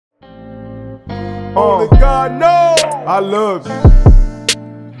Only God knows I love you.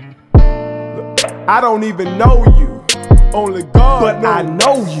 I don't even know you. Only God knows. But I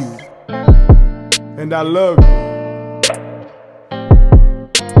know you. And I love you.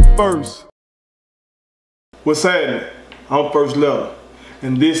 First. What's happening? I'm First Letter.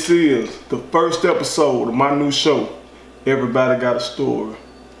 And this is the first episode of my new show, Everybody Got a Story.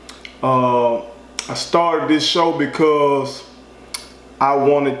 I started this show because I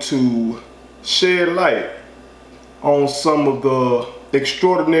wanted to shed light on some of the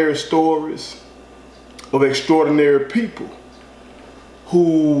extraordinary stories of extraordinary people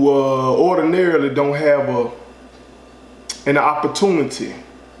who ordinarily don't have an opportunity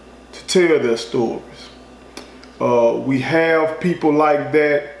to tell their stories. We have people like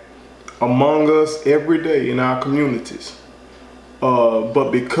that among us every day in our communities. But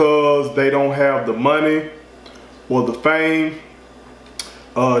because they don't have the money or the fame,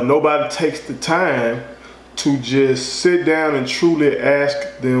 nobody takes the time to just sit down and truly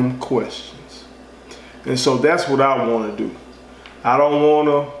ask them questions. And so that's what I want to do. I don't want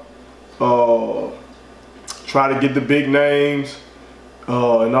to try to get the big names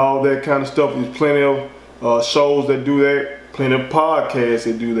and all that kind of stuff. There's plenty of shows that do that, plenty of podcasts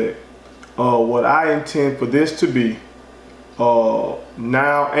that do that. What I intend for this to be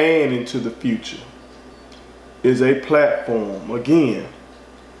now and into the future is a platform, again,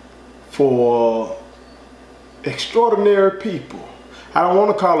 for extraordinary people. I don't want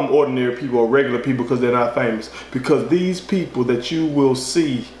to call them ordinary people or regular people because they're not famous, because these people that you will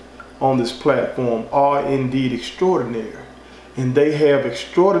see on this platform are indeed extraordinary, and they have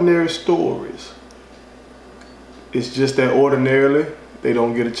extraordinary stories. It's just that ordinarily they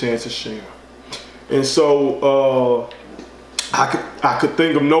don't get a chance to share. And so I could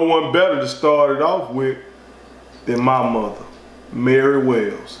think of no one better to start it off with than my mother, Mary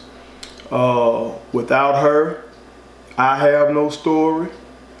Wells. Without her, I have no story.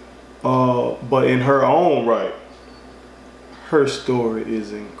 But in her own right, her story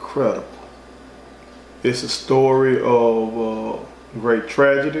is incredible. It's a story of great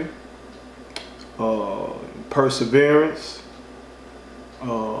tragedy, perseverance,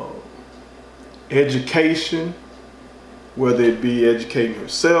 education, whether it be educating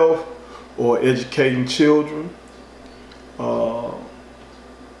herself or educating children,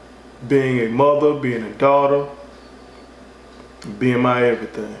 being a mother, being a daughter, being my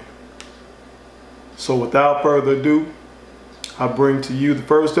everything. So without further ado, I bring to you the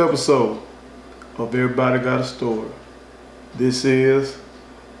first episode of Everybody Got a Story. This is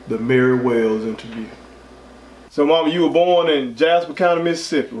the Mary Wells interview. So Mama, you were born in Jasper County,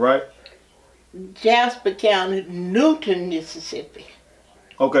 Mississippi, right? Jasper County, Newton, Mississippi.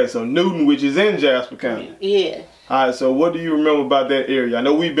 Okay, so Newton, which is in Jasper County. Yeah. All right, so what do you remember about that area? I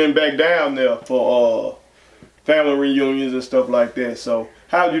know we've been back down there for family reunions and stuff like that. So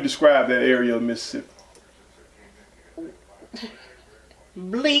how would you describe that area of Mississippi?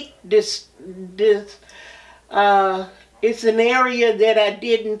 Bleak, it's an area that I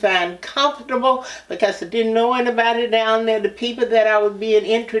didn't find comfortable because I didn't know anybody down there. The people that I was being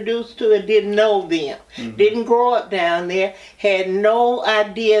introduced to, I didn't know them. Didn't grow up down there. Had no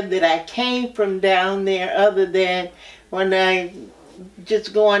idea that I came from down there other than when I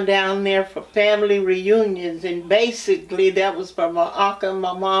just going down there for family reunions. And basically that was for my uncle,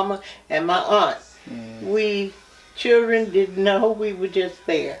 my mama, and my aunt. We children didn't know, we were just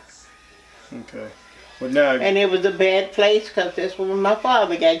there. Okay. But now, and it was a bad place because that's when my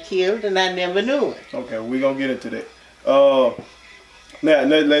father got killed and I never knew it. Okay, we're going to get into that. Now,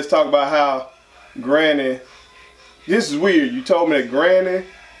 let's talk about how Granny, this is weird. You told me that Granny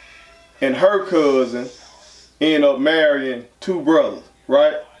and her cousin ended up marrying two brothers,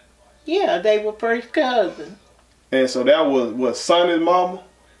 right? Yeah, they were first cousins. And so that was what, Sonny's mama?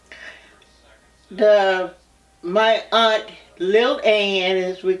 My aunt, Lil Ann,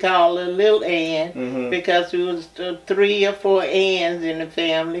 as we call her, Lil Ann, because there was 3 or 4 Anns in the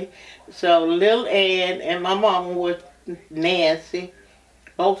family. So Lil Ann and my mama was Nancy.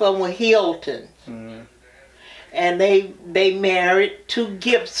 Both of them were Hilton. And they married to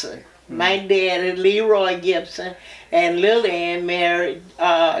Gibson. My daddy, Leroy Gibson, and Lil Ann married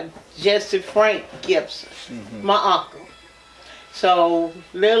Jesse Frank Gibson, my uncle. So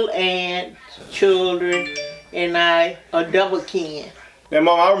Lil Ann's children and I are double kin. And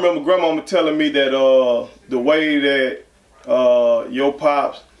Mom, I remember Grandmama telling me that the way that your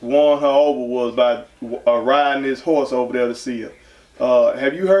pops won her over was by riding his horse over there to see her.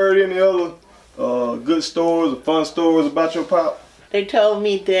 Have you heard any other good stories or fun stories about your pop? They told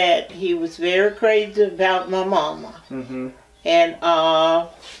me that he was very crazy about my mama. And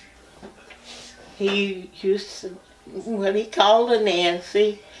he used to, well, he called her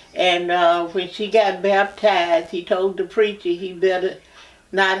Nancy, and when she got baptized, he told the preacher he better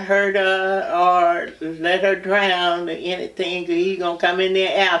not hurt her or let her drown or anything, because he's going to come in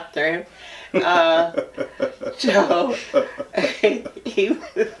there after him. So, he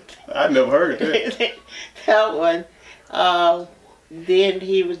was, I never heard that. that one. Then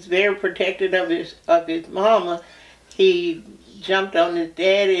he was very protective of his mama. He jumped on his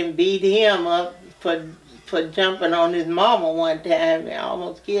daddy and beat him up for jumping on his mama one time. He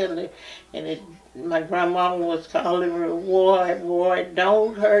almost killed her. And my grandma was calling her, "Boy,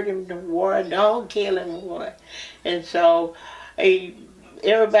 don't hurt him, boy, don't kill him, boy." And so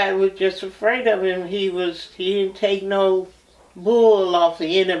everybody was just afraid of him. He didn't take no bull off of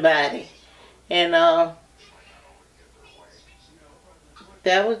anybody. And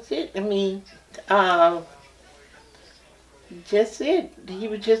that was it. I mean, just it. He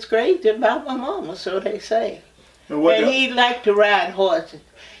was just crazy about my mama, so they say. And he liked to ride horses.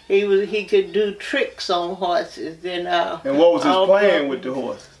 He could do tricks on horses. And what was his plan with the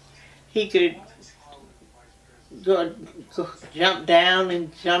horses? He could go jump down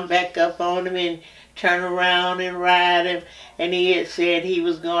and jump back up on him and turn around and ride him. And he had said he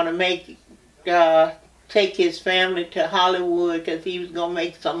was going to take his family to Hollywood because he was going to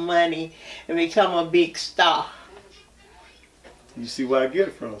make some money and become a big star. You see where I get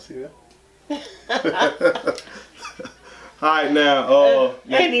it from, see that? All right, now.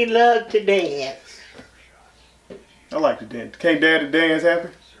 And he loved to dance. I like to dance. Can't Daddy dance happy?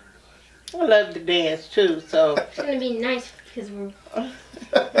 I love to dance too, so. It's going to be nice because we're.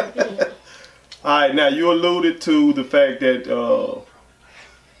 All right, now you alluded to the fact that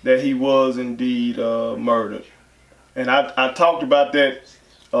that he was indeed murdered, and I talked about that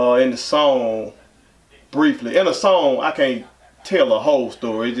in the song briefly. In the song, I can't tell a whole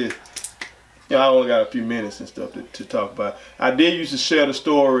story. It just, I only got a few minutes and stuff to talk about. I did used to share the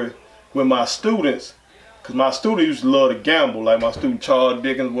story with my students, because my students used to love to gamble, like my student Charles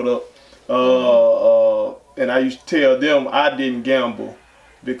Dickens, what up? And I used to tell them I didn't gamble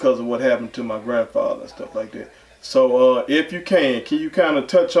because of what happened to my grandfather and stuff like that. So if you can you kind of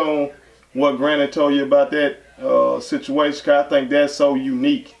touch on what Granny told you about that situation? Cause I think that's so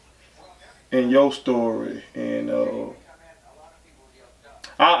unique in your story. And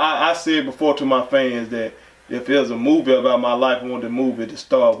I said before to my fans that if there's a movie about my life, I want the movie to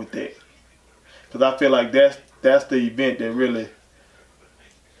start with that. Because I feel like that's the event that really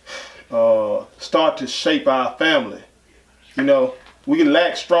start to shape our family. You know, we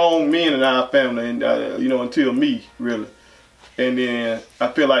lack strong men in our family, and until me, really. And then I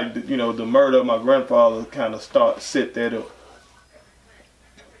feel like the murder of my grandfather kind of set that up.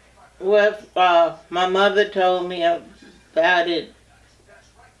 Well, my mother told me about it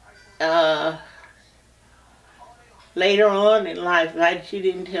later on in life. Like, she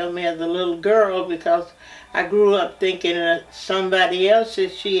didn't tell me as a little girl because I grew up thinking that somebody else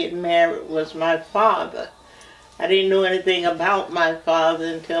that she had married was my father. I didn't know anything about my father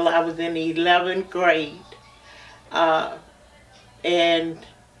until I was in the 11th grade. And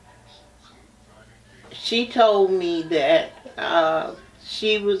she told me that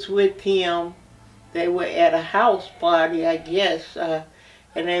she was with him. They were at a house party, I guess, and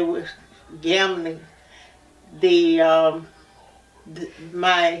they were gambling.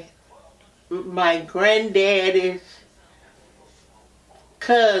 My granddaddy's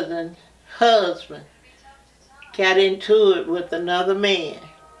cousin's husband got into it with another man,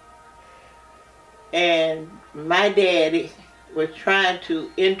 and my daddy was trying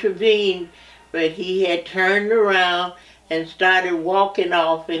to intervene, but he had turned around and started walking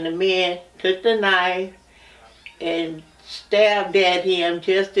off, and the man took the knife and stabbed at him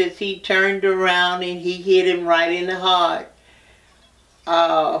just as he turned around, and he hit him right in the heart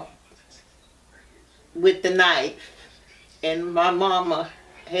with the knife. And my mama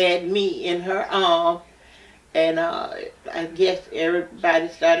had me in her arm, and I guess everybody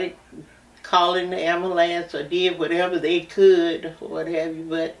started calling the ambulance or did whatever they could or what have you,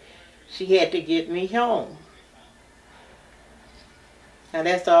 but she had to get me home. Now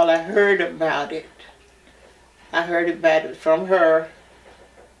that's all I heard about it. I heard about it from her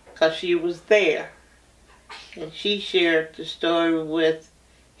because she was there, and she shared the story with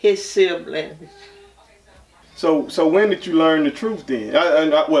his siblings. So when did you learn the truth then?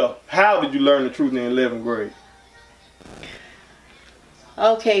 Well, how did you learn the truth in 11th grade?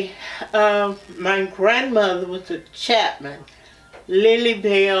 Okay, my grandmother was a Chapman, Lily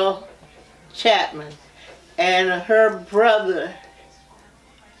Bell Chapman, and her brother,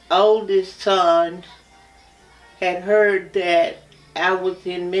 oldest son, had heard that I was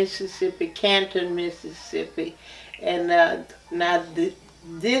in Mississippi, Canton, Mississippi. And now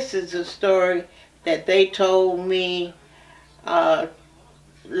this is a story that they told me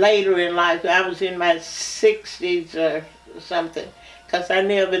later in life. I was in my 60s or something, because I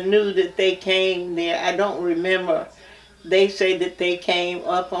never knew that they came there. I don't remember. They say that they came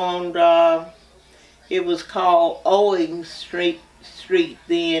up on, it was called Owings Street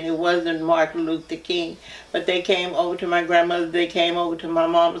then. It wasn't Martin Luther King. But they came over to my grandmother. They came over to my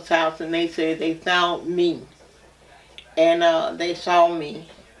mama's house, and they said they found me. And they saw me.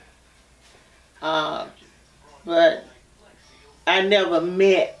 But I never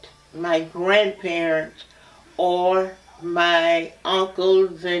met my grandparents or my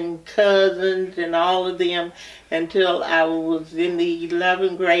uncles and cousins and all of them until I was in the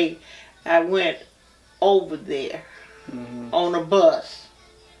 11th grade. I went over there on a bus,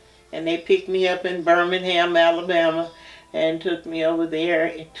 and they picked me up in Birmingham, Alabama, and took me over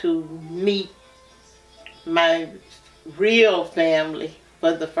there to meet my real family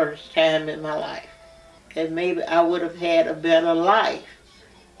for the first time in my life. And maybe I would have had a better life,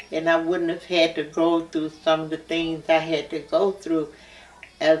 and I wouldn't have had to go through some of the things I had to go through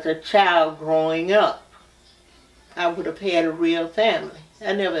as a child growing up. I would have had a real family.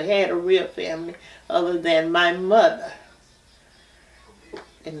 I never had a real family other than my mother.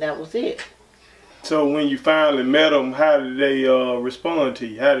 And that was it. So when you finally met them, how did they respond to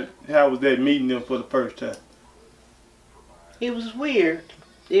you? How was that meeting them for the first time? It was weird.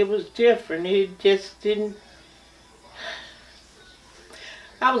 It was different. It just didn't...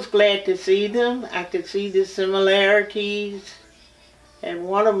 I was glad to see them. I could see the similarities. And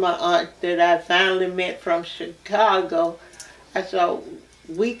one of my aunts that I finally met from Chicago, I saw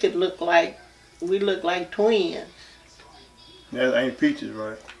we look like twins. That ain't Peaches,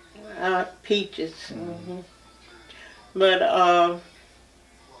 right? Peaches. But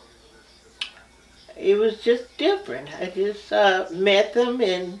it was just different. I just met them,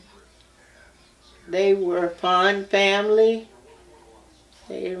 and they were a fun family.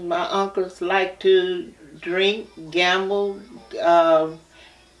 My uncles liked to drink, gamble,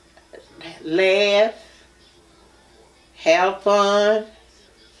 laugh, have fun,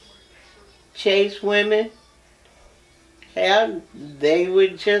 chase women. Hell, they were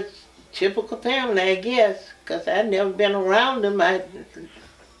just typical family, I guess, because I'd never been around them.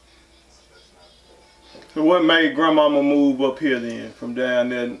 So what made Grandmama move up here then, from down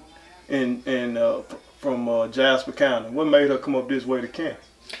there from Jasper County? What made her come up this way to Kent?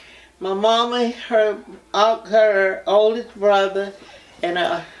 My mama, her oldest brother, and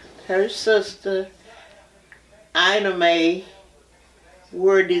her sister, Ina Mae,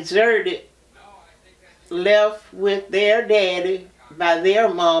 were deserted, left with their daddy by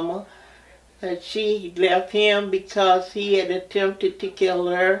their mama. She left him because he had attempted to kill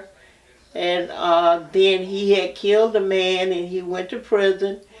her. And then he had killed a man, and he went to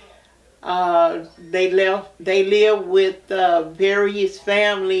prison. They lived with various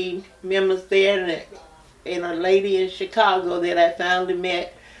family members there, and a lady in Chicago that I finally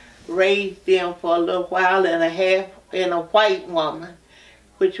met raised them for a little while and a half, and a white woman,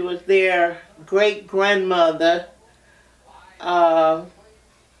 which was their great-grandmother.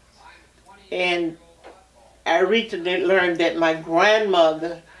 And I recently learned that my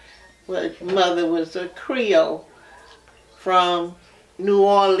grandmother was a Creole from New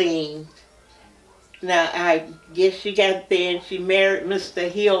Orleans. Now, I guess she got there and she married Mr.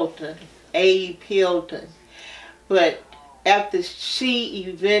 Hilton, Abe Hilton. But after she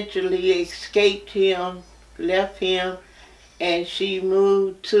eventually escaped him, left him, and she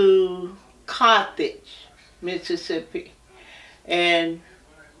moved to Carthage, Mississippi. And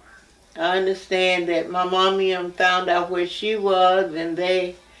I understand that my mommy found out where she was, and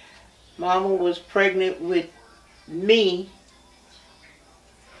Mama was pregnant with me,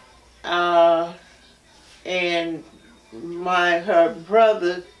 and her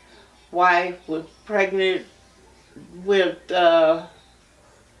brother's wife was pregnant with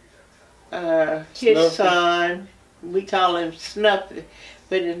his son. We call him Snuffy,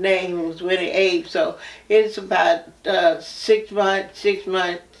 but his name was Winnie Abe. So it's about 6 months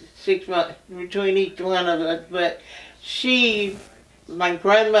between each one of us. But my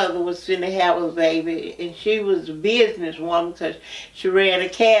grandmother was going to have a baby, and she was a businesswoman because she ran a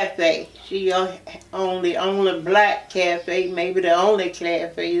cafe. She owned the only black cafe, maybe the only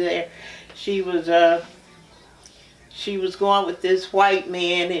cafe there. She was going with this white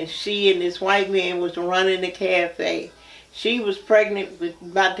man, and she and this white man was running the cafe. She was pregnant,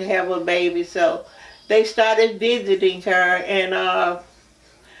 about to have a baby, so they started visiting her, and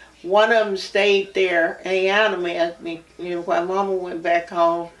one of them stayed there. Ayana asked me, while Mama went back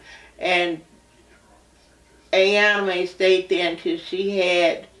home, and Ayana stayed there until she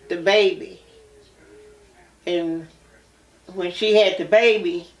had the baby. And when she had the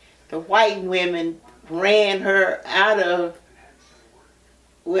baby, the white women ran her out of,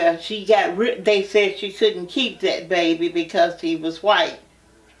 well, she got they said she couldn't keep that baby because he was white.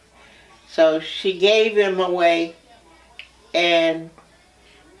 So she gave him away, and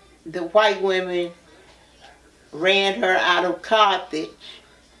the white women ran her out of Carthage.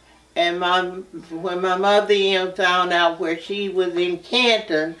 And when my mother found out where she was in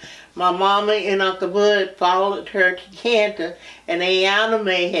Canton, my mama and Uncle Bud followed her to Canton, and Ayana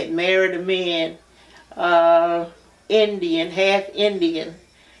May had married a man, Indian, half Indian,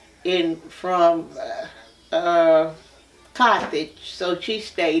 from Carthage. So she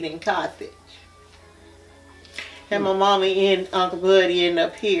stayed in Carthage. And my mama and Uncle Bud ended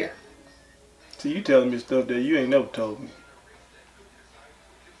up here. So you telling me stuff that you ain't never told me.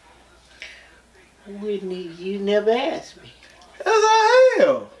 Whitney, you never asked me. As I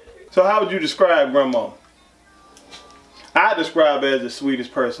have. So how would you describe Grandma? I describe her as the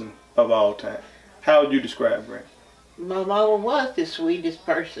sweetest person of all time. How would you describe Grandma? My mama was the sweetest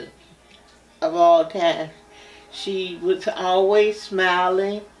person of all time. She was always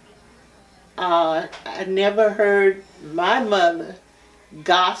smiling. I never heard my mother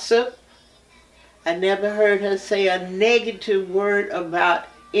gossip. I never heard her say a negative word about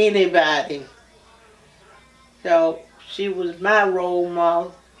anybody. So she was my role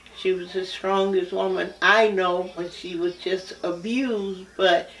model. She was the strongest woman I know, but she was just abused,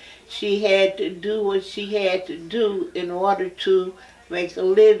 but she had to do what she had to do in order to make a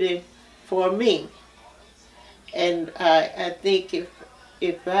living for me. And I think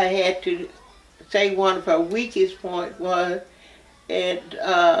if I had to say one of her weakest points was, and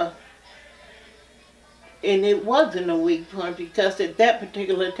it wasn't a weak point, because at that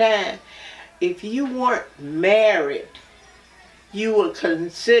particular time, if you weren't married, you were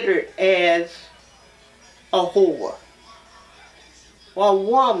considered as a whore. Well, a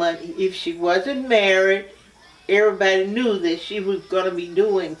woman, if she wasn't married, everybody knew that she was going to be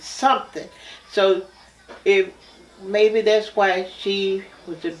doing something. So maybe that's why she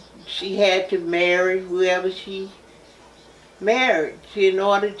had to marry whoever she married in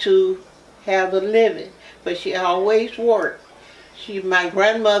order to have a living. But she always worked. My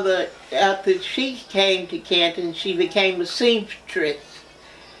grandmother, after she came to Canton, she became a seamstress.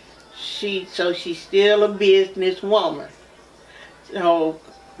 So she's still a businesswoman. So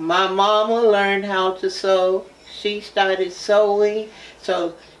my mama learned how to sew. She started sewing,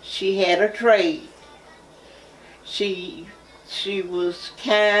 so she had a trade. She was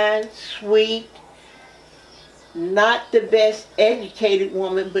kind, sweet, not the best educated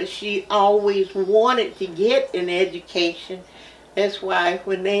woman, but she always wanted to get an education. That's why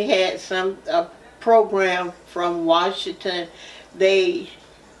when they had a program from Washington, they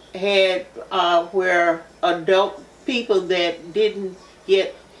had where adult people that didn't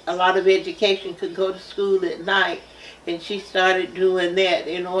get a lot of education could go to school at night, and she started doing that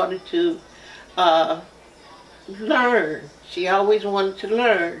in order to learn. She always wanted to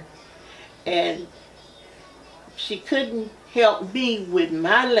learn, and she couldn't help me with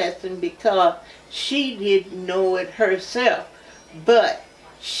my lesson because she didn't know it herself. But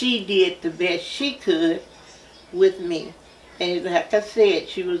she did the best she could with me. And like I said,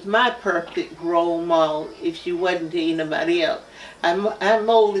 she was my perfect role model if she wasn't to anybody else. I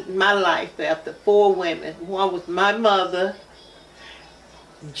molded my life after 4 women. One was my mother,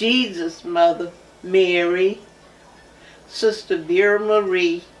 Jesus' mother, Mary, Sister Vera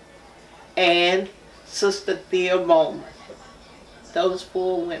Marie, and Sister Thea Bowman. Those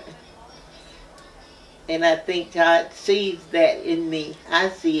 4 women. And I think God sees that in me. I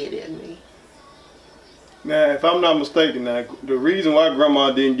see it in me. Now, if I'm not mistaken, the reason why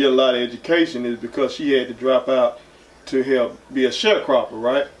Grandma didn't get a lot of education is because she had to drop out to help be a sharecropper,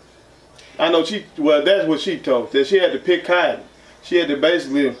 right? I know that's what she told, that she had to pick cotton. She had to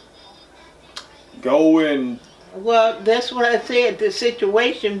basically go and... Well, that's what I said. The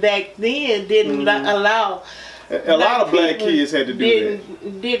situation back then didn't allow... A lot of black kids had to do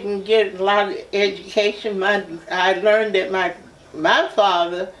that. Didn't get a lot of education. I learned that my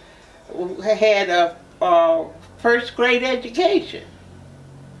father had a first grade education,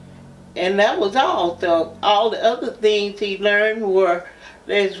 and that was all. So all the other things he learned were,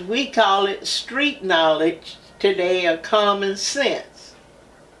 as we call it, street knowledge today, or common sense.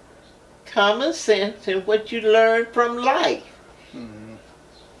 Common sense and what you learn from life.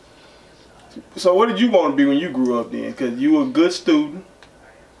 So what did you want to be when you grew up then? Because you were a good student.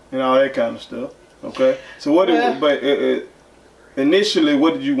 and all that kind of stuff. Okay. So what? Initially,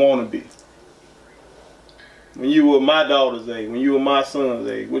 what did you want to be? When you were my daughter's age, when you were my son's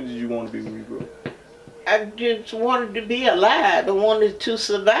age, what did you want to be when you grew up? I just wanted to be alive. I wanted to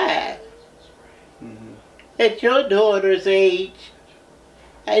survive. At your daughter's age,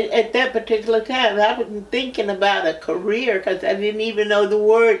 at that particular time, I wasn't thinking about a career because I didn't even know the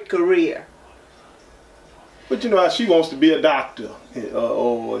word career. But you know how she wants to be a doctor,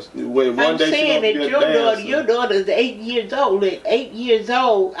 or one I'm day saying she wants to be a dancer. your daughter's 8 years old. At 8 years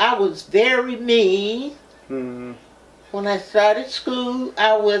old, I was very mean. When I started school,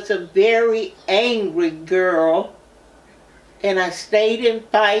 I was a very angry girl, and I stayed in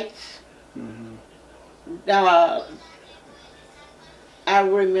fights. I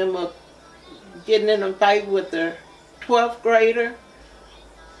remember getting in a fight with a 12th grader,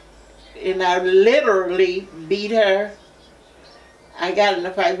 and I literally beat her. I got in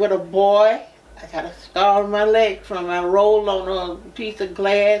a fight with a boy. I got a scar on my leg from I rolled on a piece of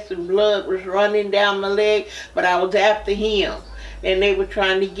glass and blood was running down my leg, but I was after him, and they were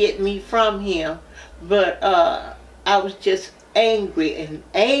trying to get me from him. But I was just angry, an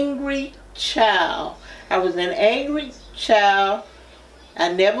angry child. I was an angry child.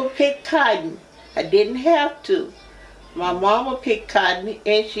 I never picked cotton. I didn't have to. My mama picked cotton,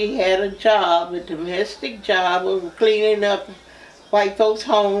 and she had a job, a domestic job of cleaning up white folks'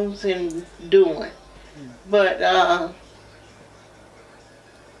 homes and doing. But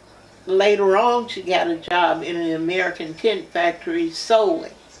later on, she got a job in an American tent factory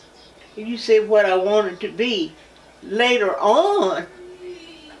sewing. And you said what I wanted to be. Later on,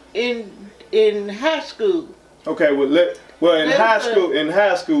 in high school. Okay, well, in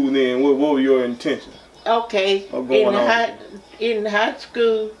high school, then what were your intentions? Okay, in high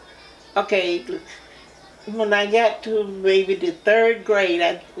school, okay, when I got to maybe the 3rd grade,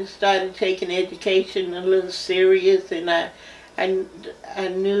 I started taking education a little serious, and I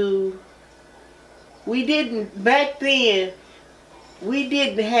knew back then, we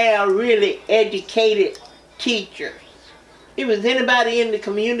didn't have really educated teachers. It was anybody in the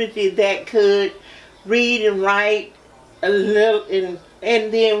community that could read and write a little,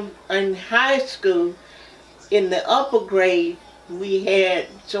 and then in high school, in the upper grade, we had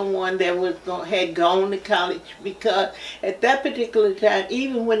someone that had gone to college, because at that particular time,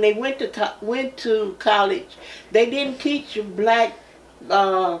 even when they went to college, they didn't teach black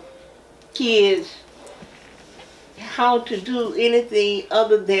kids how to do anything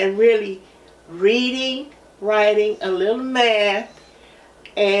other than really reading, writing, a little math,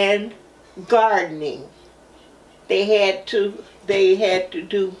 and gardening. They had to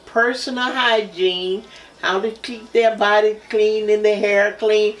do personal hygiene, how to keep their body clean and their hair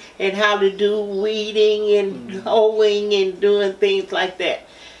clean, and how to do weeding and hoeing and doing things like that.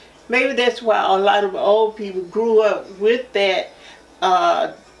 Maybe that's why a lot of old people grew up with that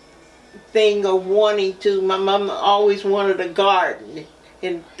thing of wanting to. My mama always wanted a garden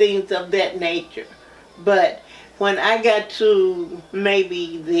and things of that nature. But when I got to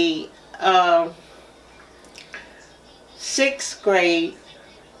maybe the 6th grade,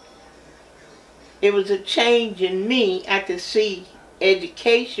 it was a change in me. I could see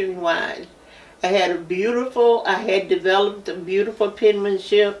education-wise. I had developed a beautiful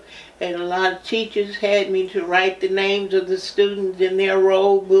penmanship, and a lot of teachers had me to write the names of the students in their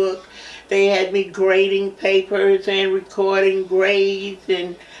roll book. They had me grading papers and recording grades,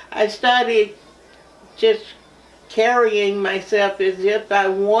 and I started just carrying myself as if I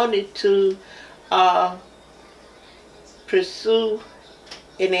wanted to pursue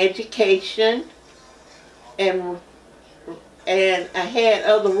an education, and I had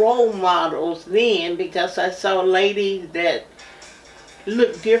other role models then, because I saw ladies that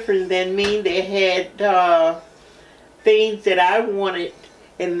looked different than me. They had things that I wanted,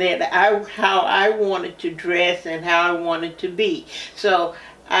 and how I wanted to dress and how I wanted to be. So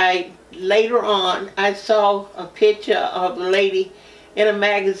later on, I saw a picture of a lady in a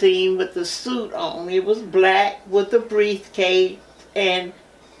magazine with a suit on. It was black with a briefcase, and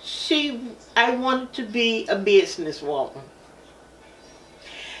I wanted to be a businesswoman.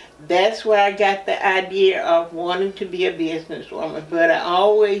 That's where I got the idea of wanting to be a businesswoman. But I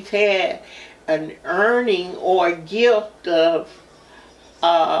always had an earning or a gift of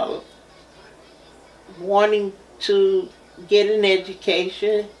wanting to get an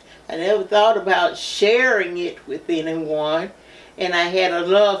education. I never thought about sharing it with anyone. And I had a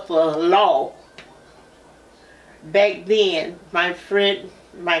love for law. Back then, my friend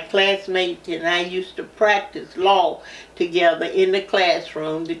my classmates and I used to practice law together in the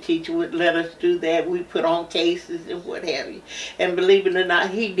classroom. The teacher would let us do that. We put on cases and what have you. And believe it or not,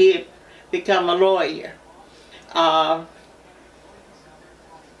 he did become a lawyer.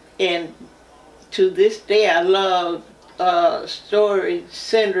 And to this day, I love stories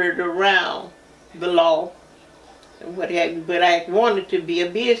centered around the law and what have you. But I wanted to be a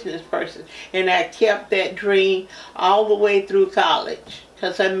business person, and I kept that dream all the way through college,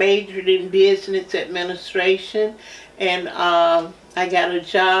 because I majored in business administration, and I got a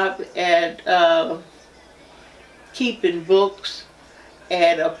job at keeping books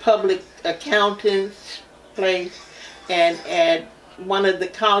at a public accountant's place, and at one of the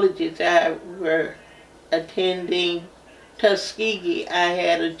colleges I were attending, Tuskegee, I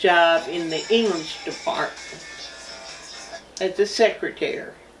had a job in the English department as a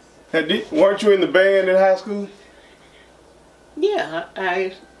secretary. Weren't you in the band in high school? Yeah,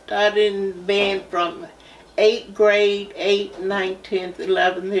 I started in the band from 8th grade, 8th, 9th, 10th,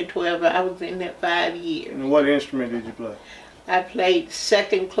 11th, and 12th. I was in there 5 years. And what instrument did you play? I played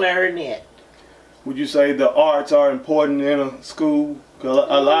second clarinet. Would you say the arts are important in a school? 'Cause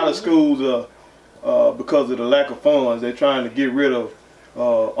a lot of schools, because of the lack of funds, they're trying to get rid of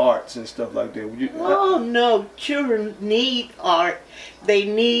arts and stuff like that. Oh no, children need art. They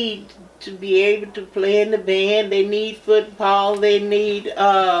need to be able to play in the band. They need football. They need,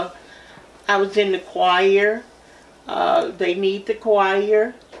 I was in the choir. They need the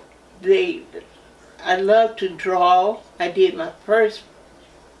choir. I love to draw. I did my first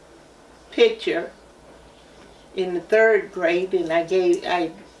picture in the 3rd grade, and I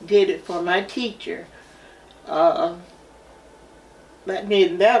did it for my teacher. But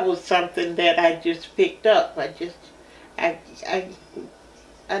then that was something that I just picked up. I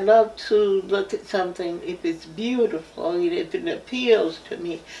love to look at something if it's beautiful, if it appeals to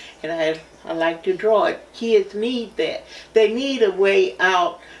me, and I like to draw it. Kids need that. They need a way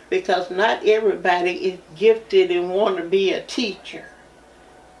out, because not everybody is gifted and want to be a teacher.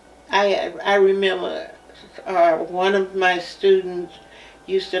 I remember one of my students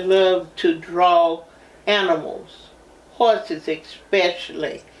used to love to draw animals, horses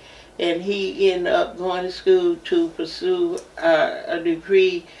especially, and he ended up going to school to pursue a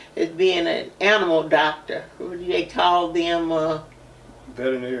degree as being an animal doctor. They called them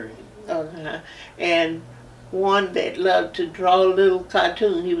veterinarian. And one that loved to draw little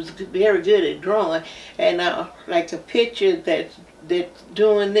cartoons. He was very good at drawing, and like a picture that's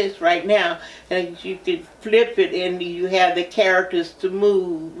doing this right now, and you could flip it and you have the characters to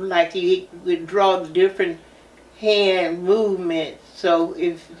move, like you would draw the different hand movements. So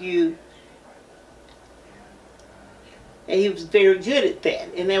and he was very good at that,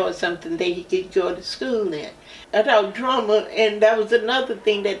 and that was something that he could go to school in. I taught drama, and that was another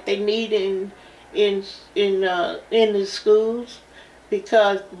thing that they need in the schools,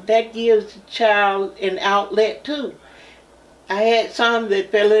 because that gives the child an outlet too. I had some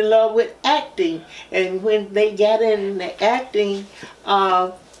that fell in love with acting, and when they got into acting,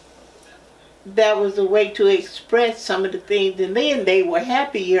 that was a way to express some of the things, and then they were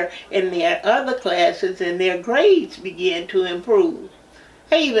happier in their other classes, and their grades began to improve.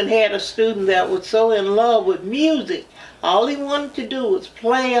 I even had a student that was so in love with music, all he wanted to do was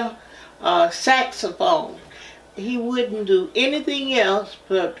play a saxophone. He wouldn't do anything else,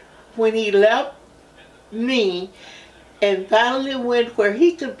 but when he left me and finally went where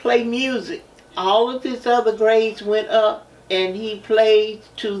he could play music, all of his other grades went up, and he played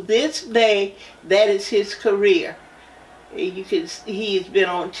to this day. That is his career. He's been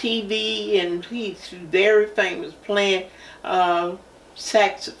on TV, and he's very famous playing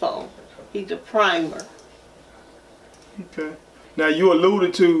saxophone. He's a primer. Okay. Now you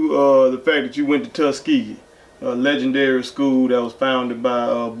alluded to the fact that you went to Tuskegee, a legendary school that was founded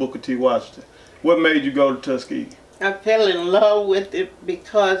by Booker T. Washington. What made you go to Tuskegee? I fell in love with it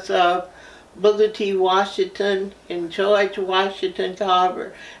because of Booker T. Washington and George Washington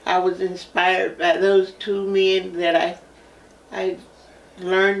Carver. I was inspired by those two men that I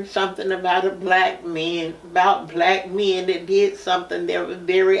learned something about black men that did something that was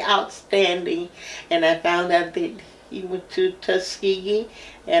very outstanding, and I found out that he went to Tuskegee,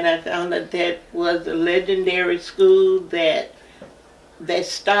 and I found out that was a legendary school that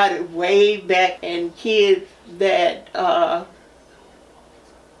started way back, and kids that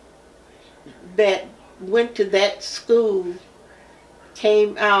went to that school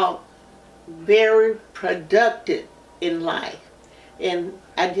came out very productive in life. And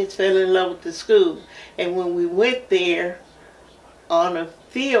I just fell in love with the school. And when we went there on a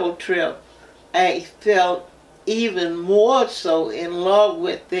field trip, I felt even more so in love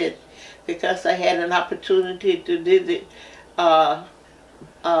with it because I had an opportunity to visit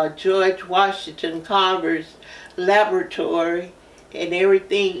George Washington Carver's laboratory, and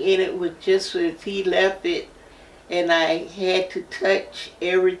everything in it was just as he left it, and I had to touch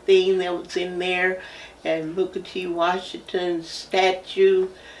everything that was in there. And Booker T. Washington's statue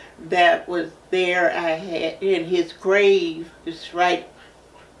that was there, I had in his grave, it's right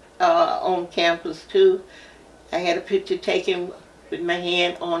on campus too. I had a picture taken with my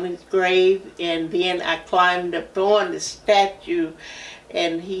hand on his grave, and then I climbed up on the statue,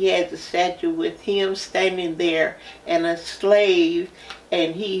 and he had the statue with him standing there and a slave,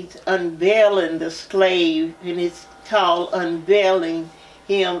 and he's unveiling the slave, and it's called Unveiling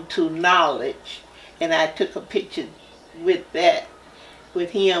Him to Knowledge. And I took a picture with that,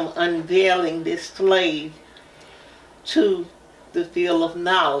 with him unveiling this slave to the field of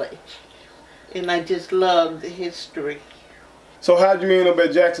knowledge. And I just love the history. So how'd you end up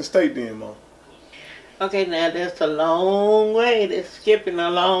at Jackson State then, Mom? Okay, now that's a long way. That's skipping a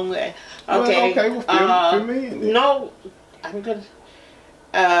long way. Okay. Well, okay, fill me in then. No, I'm gonna.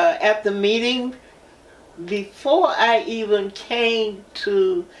 At the meeting, before I even came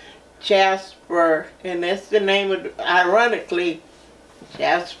to Jasper, and that's the name of, ironically,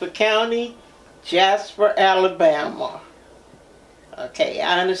 Jasper County, Jasper, Alabama. Okay,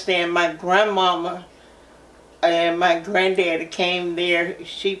 I understand my grandmama and my granddaddy came there.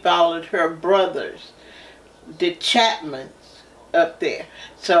 She followed her brothers, the Chapmans, up there.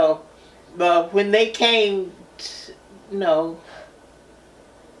 So, but when they came,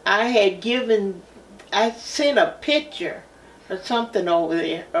 I sent a picture or something over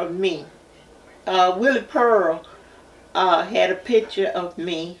there of me. Willie Pearl had a picture of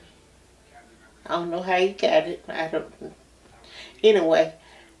me. I don't know how he got it. I don't. Anyway,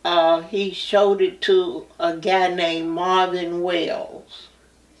 he showed it to a guy named Marvin Wells.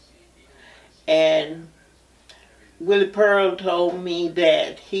 And Willie Pearl told me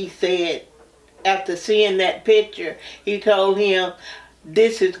that he said, after seeing that picture, he told him,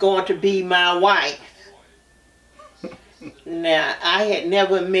 "This is going to be my wife." Now, I had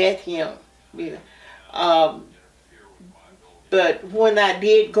never met him, but when I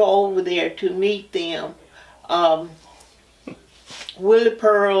did go over there to meet them, Willie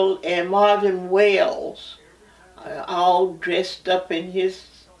Pearl and Marvin Wells, all dressed up in his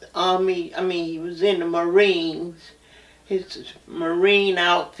army, he was in the Marines, his Marine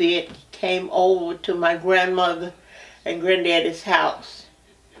outfit, came over to my grandmother and granddaddy's house.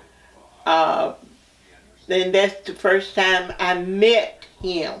 Then that's the first time I met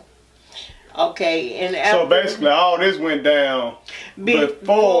him. Okay, and so basically all this went down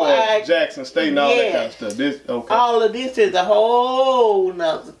before Jackson State and all that kind of stuff. Okay. All of this is a whole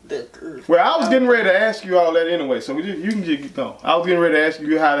nother. Well, I was getting ready to ask you all that anyway, so you can just go. I was getting ready to ask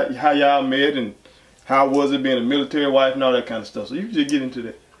you how y'all met and how was it being a military wife and all that kind of stuff. So you can just get into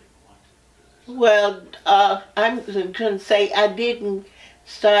that. Well, I'm going to say I didn't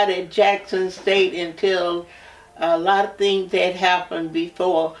start at Jackson State until a lot of things had happened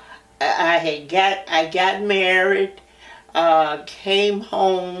before. I got married, came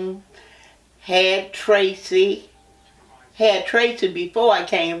home, had Tracy before I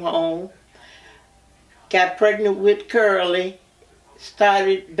came home, got pregnant with Curly,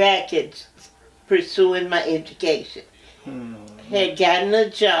 started back at pursuing my education. Had gotten a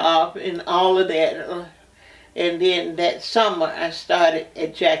job and all of that, and then that summer I started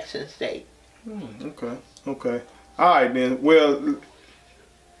at Jackson State. Okay. All right then. Well,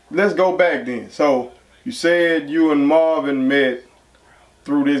 let's go back then. So you said you and Marvin met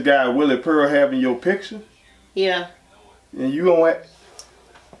through this guy Willie Pearl having your picture. Yeah. And you don't.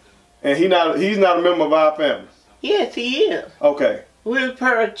 And he's not a member of our family. Yes, he is. Okay. Willie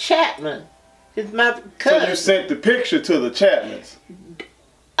Pearl Chapman is my cousin. So you sent the picture to the Chapmans.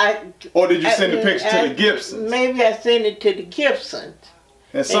 Or did you send the picture to the Gibsons? Maybe I sent it to the Gibsons.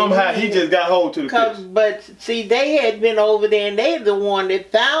 And somehow he just got hold to the picture. But see, they had been over there and they're the one that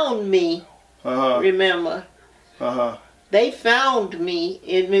found me. Remember? They found me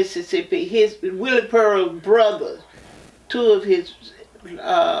in Mississippi. Willie Pearl's brother, two of his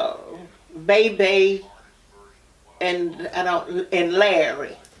Baby and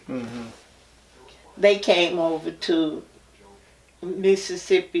Larry. They came over to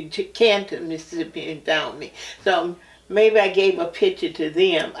Mississippi, Canton, Mississippi, and found me. So maybe I gave a picture to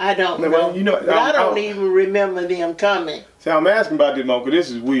them. I don't know. But I don't even remember them coming. See, I'm asking about this, Mom, because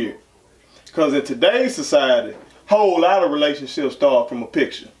this is weird. Because in today's society, a whole lot of relationships start from a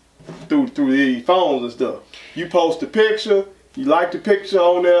picture. Through these phones and stuff. You post a picture, you like the picture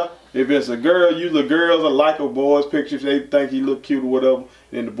on there, if it's a girl, usually girls will like a boy's picture if they think he look cute or whatever.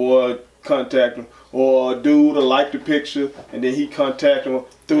 Then the boy contact him, or a dude will like the picture and then he contact him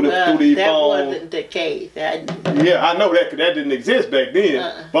through the phone. That wasn't the case. Yeah, I know that because that didn't exist back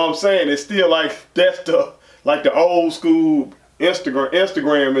then. But I'm saying it's still like that's the old school Instagram.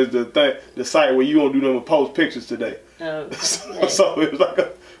 Instagram is the site where you don't do them and post pictures today. So it was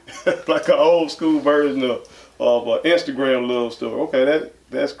like an old school version of Instagram love story. Okay,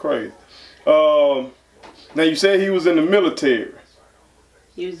 that's crazy. Now you said he was in the military.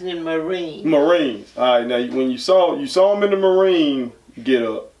 He was in Marines. Marines. All right. Now when you saw him in the Marine get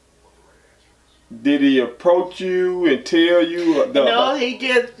up, did he approach you and tell you? No,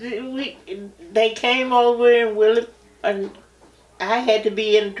 they came over and I had to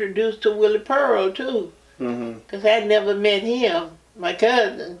be introduced to Willie Pearl too, because I'd never met him. My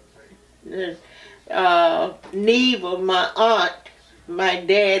cousin, Neva, my aunt, my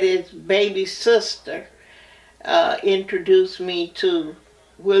daddy's baby sister, introduced me to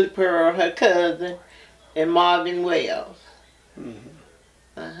Willie Pearl, her cousin, and Marvin Wells.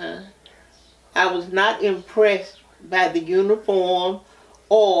 I was not impressed by the uniform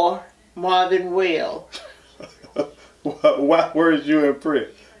or Marvin Wells. Why weren't you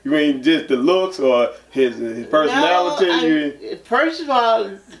impressed? You mean just the looks or his personality? No, first of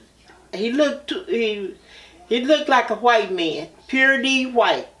all, he looked like a white man, pure D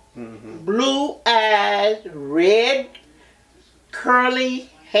white, blue eyes, red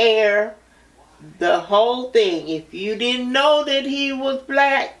curly hair, the whole thing. If you didn't know that he was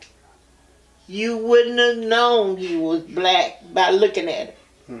black, you wouldn't have known he was black by looking at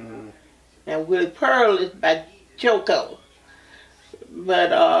him. Now Willie Pearl is by Choco,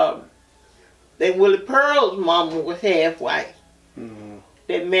 but then Willie Pearl's mama was half white.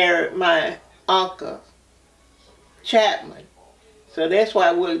 They married my uncle Chapman, so that's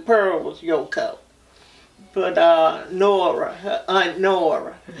why Willie Pearl was Yoko. But Nora, her Aunt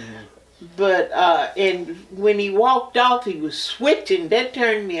Nora. But and when he walked off, he was switching. That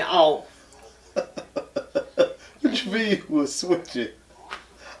turned me off. What you mean he was switching?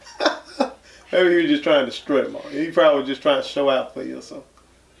 Maybe he was just trying to strut more. He probably was just trying to show out for you or something.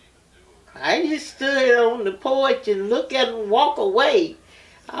 I just stood on the porch and looked at him walk away,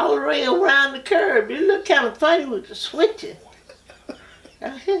 all the way around the curb. It looked kind of funny with the switching.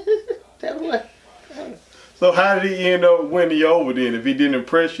 That was. So how did he end up winning you over then? If he didn't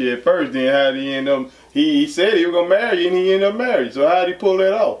impress you at first, then how did he end up? He said he was gonna marry you, and he ended up married. So how did he pull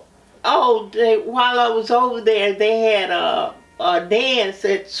that off? Oh, while I was over there, they had a dance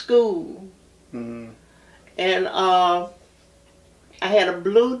at school, and I had a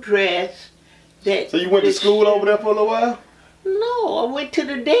blue dress. So you went to school over there for a little while? No, I went to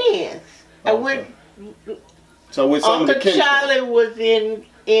the dance. I went. So with some Uncle of the Charlie was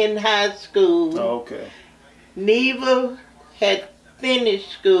in high school. Oh, okay. Neva had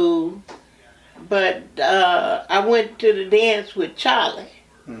finished school, but I went to the dance with Charlie.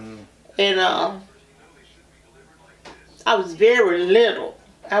 And I was very little.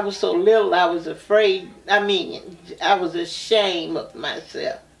 I was so little I was afraid, I was ashamed of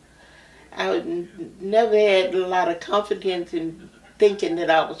myself. I never had a lot of confidence in thinking that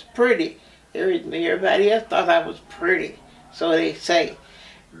I was pretty. Everybody else thought I was pretty, so they say.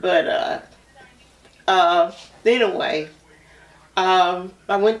 But anyway, I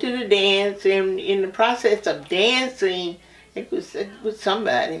went to the dance, and in the process of dancing, it was with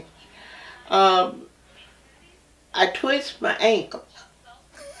somebody, I twisted my ankle.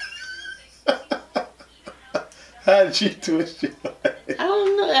 How did you twist your ankle? I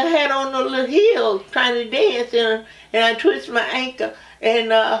don't know. I had on a little heel trying to dance, and I twisted my ankle,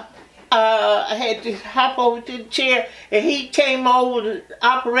 and I had to hop over to the chair, and he came over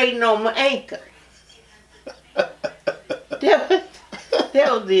operating on my ankle. That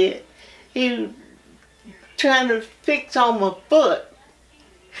was it. He was trying to fix on my foot.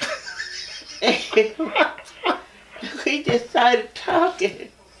 We just started talking.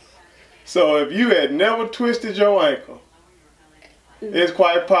 So if you had never twisted your ankle, it's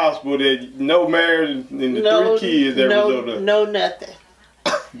quite possible that no marriage and the 3 kids that result of no nothing.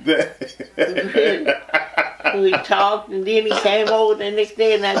 We talked, and then he came over the next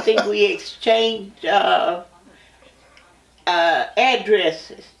day, and I think we exchanged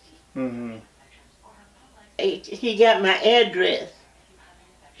addresses. He got my address,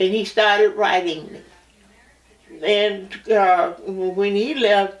 and he started writing me. And when he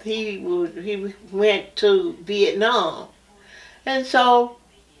left, he went to Vietnam, and so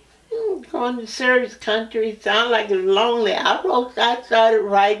going to service country sounded like it was lonely. I started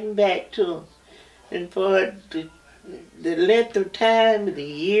writing back to him, and for the length of time, the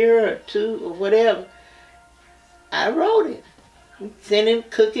year or two or whatever, I wrote it. Sent him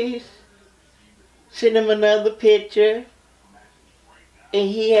cookies, sent him another picture, and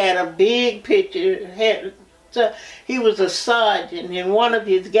he had a big picture. So he was a sergeant, and one of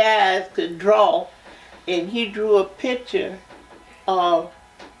his guys could draw, and he drew a picture of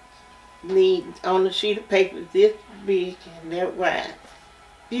me on a sheet of paper this big and that wide.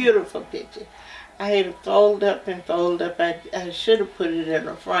 Beautiful picture. I had it fold up and fold up. I should have put it in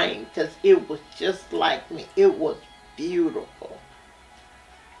a frame because it was just like me. It was beautiful.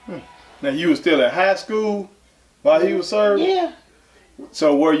 Now you were still at high school while he was serving? Yeah.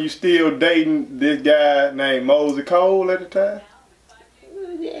 So were you still dating this guy named Mosey Cole at the time?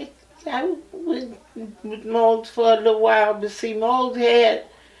 Yeah, I was with Mose for a little while, but see, Mose had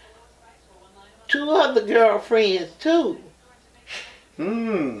 2 other girlfriends too.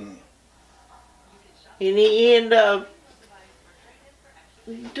 And he ended up,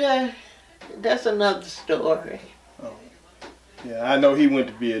 that's another story. Oh. Yeah, I know he went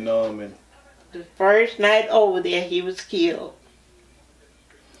to Vietnam, and The first night over there, he was killed.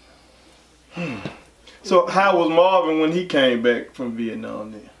 So how was Marvin when he came back from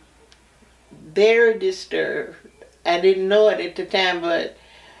Vietnam then? Very disturbed. I didn't know it at the time, but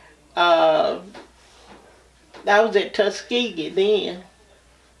I was at Tuskegee then.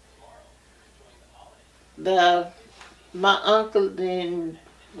 My uncle then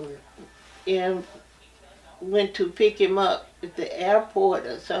went to pick him up at the airport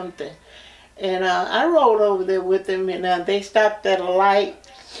or something. And I rode over there with him, and they stopped at a light.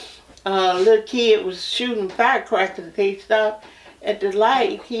 A little kid was shooting firecrackers. They stopped at the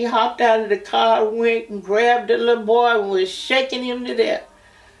light. He hopped out of the car, went and grabbed the little boy and was shaking him to death.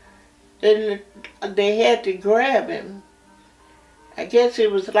 And they had to grab him. I guess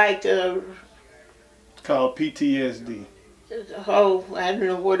it was like It's called PTSD. oh, I don't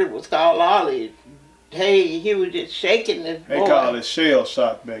know what it was called, Ollie. Hey, he was just shaking this boy. They called it shell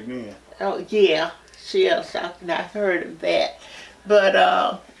shock back then. Oh, yeah, shell shock, and I've heard of that.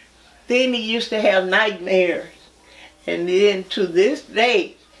 But then he used to have nightmares. And then to this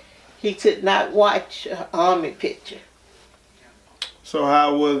day, he could not watch an army picture. So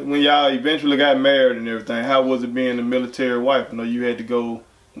how was, when y'all eventually got married and everything, how was it being a military wife? I know you had to go,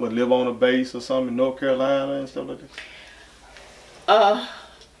 live on a base or something in North Carolina and stuff like that?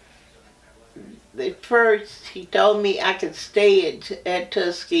 At first, he told me I could stay at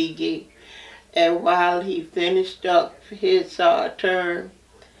Tuskegee, and while he finished up his term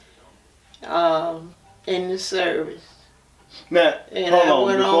in the service. Now, And hold I on,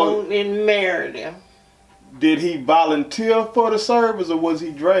 went on and married him. Did he volunteer for the service or was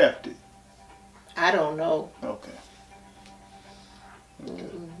he drafted? I don't know. Okay.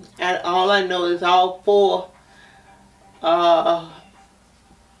 All I know is all four of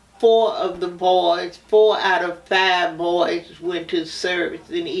the boys, 4 out of 5 boys went to service,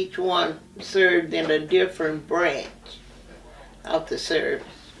 and each one served in a different branch of the service.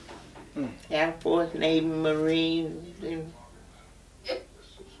 Air Force, Navy, Marine, and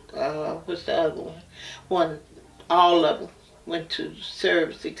what's the other one? All of them went to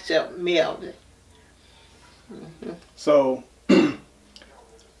service except Melvin. So,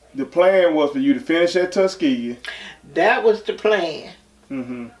 the plan was for you to finish at Tuskegee. That was the plan.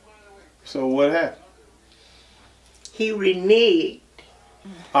 So what happened? He reneged.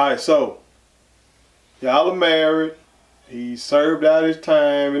 Alright, so, y'all are married. He served out his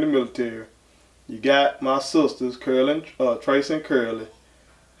time in the military. You got my sisters, Tracy and Curly.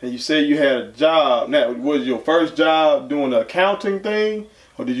 And you said you had a job. Now, was your first job doing the accounting thing?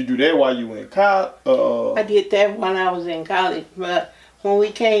 Or did you do that while you were in college? I did that when I was in college. But when we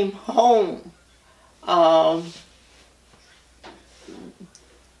came home, I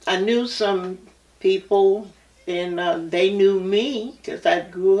knew some people, and they knew me because I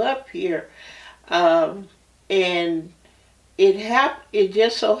grew up here. And it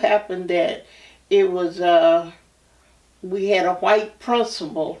just so happened that it was we had a white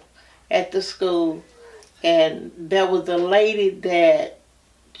principal at the school, and there was a lady that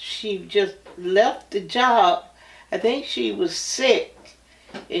she just left the job. I think she was sick,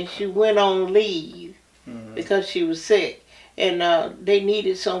 and she went on leave because she was sick, and they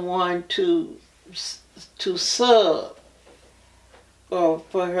needed someone to sub for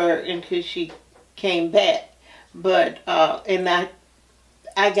her until she came back. But and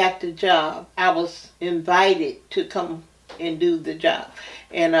I got the job. I was invited to come and do the job,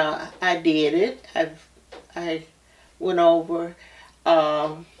 and I did it. I went over,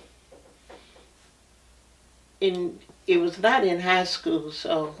 and it was not in high school,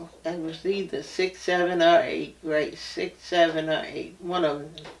 so it was either 6, 7, or 8 grade, 6, 7, or 8, one of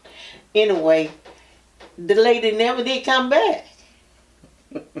them. Anyway, the lady never did come back.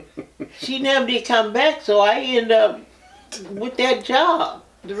 She never did come back, so I ended up with that job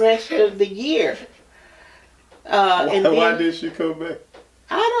the rest of the year. Why did she come back?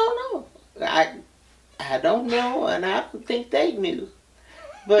 I don't know. I don't know, and I don't think they knew.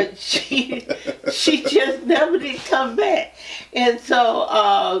 But she just never did come back. And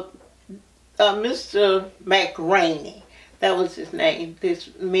so Mr. McRaney, that was his name,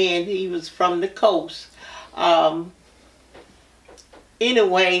 this man, he was from the coast.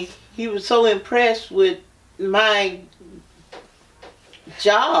 Anyway, he was so impressed with my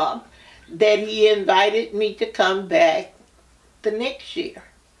job that he invited me to come back the next year.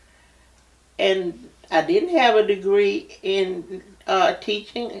 And I didn't have a degree in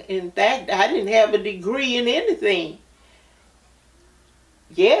teaching. In fact, I didn't have a degree in anything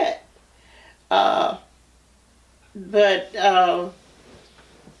yet. But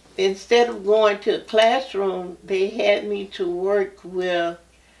instead of going to a classroom, they had me to work with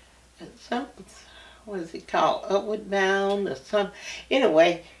something, what is it called, Upward Bound or something.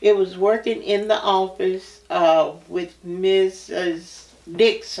 Anyway, it was working in the office with Mrs.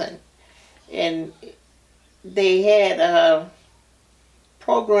 Dixon. And they had a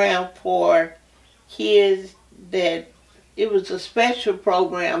program for kids that, it was a special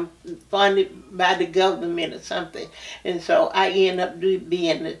program funded by the government or something. And so I ended up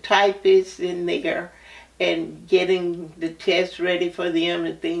being the typist in there and getting the tests ready for them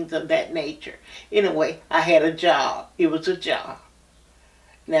and things of that nature. Anyway, I had a job. It was a job.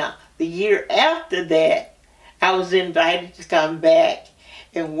 Now, the year after that, I was invited to come back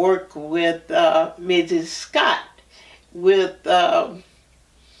and work with Mrs. Scott with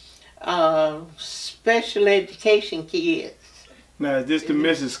special education kids. Now, is this the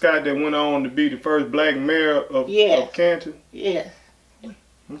Mrs. Scott that went on to be the first black mayor of Canton? Yes.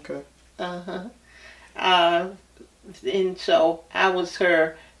 Okay. Uh-huh. And so I was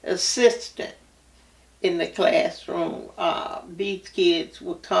her assistant in the classroom. These kids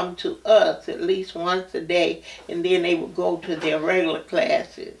would come to us at least once a day, and then they would go to their regular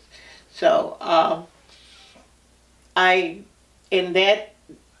classes. So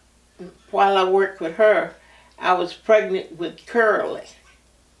while I worked with her, I was pregnant with Curly.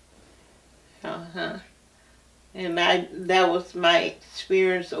 And that was my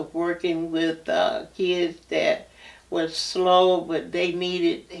experience of working with kids that were slow, but they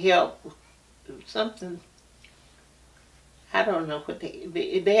needed help. Something, I don't know what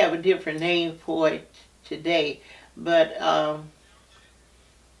they have a different name for it today, but I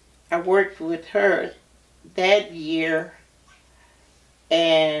worked with her that year,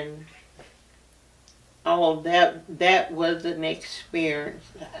 and that was an experience.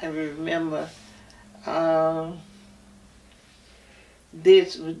 I remember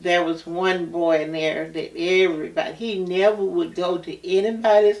there was one boy in there that everybody, he never would go to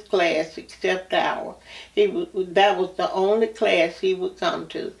anybody's class except ours. That was the only class he would come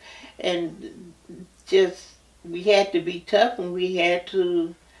to. And just, we had to be tough, and we had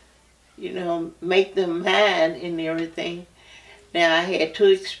to, make them mind and everything. Now, I had 2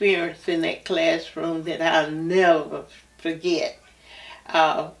 experiences in that classroom that I'll never forget.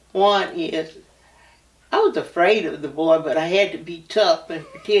 One is, I was afraid of the boy, but I had to be tough and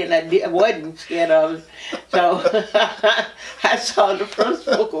pretend I wasn't scared of him. So I saw the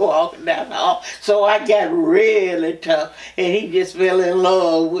principal walking down the hall. So I got really tough, and he just fell in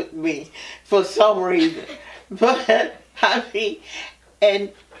love with me for some reason. But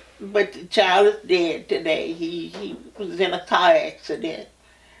but the child is dead today. He was in a car accident,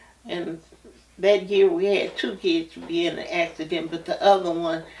 and that year we had 2 kids be in an accident, but the other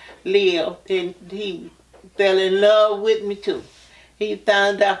one lived, and he fell in love with me too. He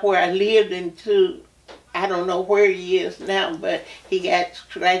found out where I lived, and I don't know where he is now, but he got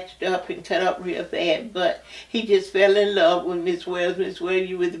scratched up and cut up real bad. But he just fell in love with Miss Wells. Miss Wells,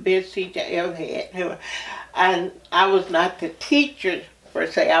 you were the best teacher I ever had. And I was not the teacher per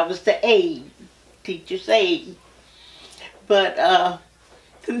se, I was the aide, teacher's aide. But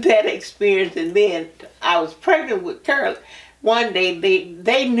that experience, and then I was pregnant with Curly. One day,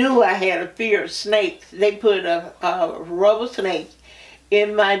 they knew I had a fear of snakes. They put a rubber snake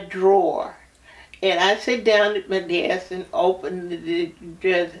in my drawer. And I sat down at my desk and opened the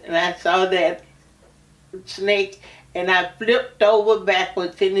dresser, and I saw that snake, and I flipped over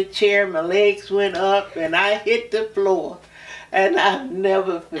backwards in the chair. My legs went up, and I hit the floor. And I'll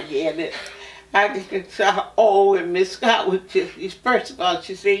never forget it. I saw, oh, and Miss Scott was just, first of all,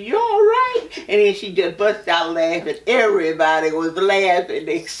 she said, "You all right?" And then she just burst out laughing. Everybody was laughing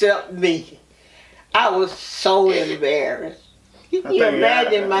except me. I was so embarrassed. You can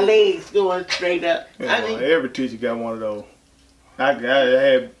imagine my legs going straight up. Yeah, I mean, every teacher got one of those. I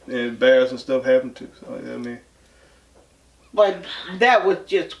had embarrassing stuff happen too. So I mean, but that was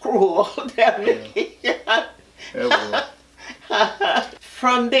just cruel. That was.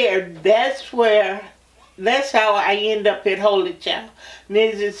 From there, that's how I end up at Holy Child.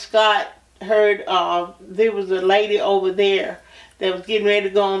 Mrs. Scott heard there was a lady over there that was getting ready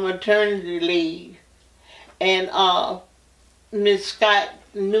to go on maternity leave, and Miss Scott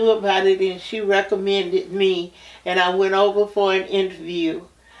knew about it, and she recommended me, and I went over for an interview,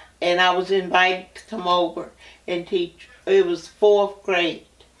 and I was invited to come over and teach. It was 4th grade.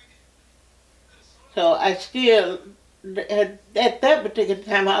 So I still, at that particular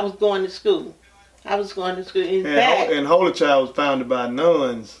time, I was going to school. In fact, and Holy Child was founded by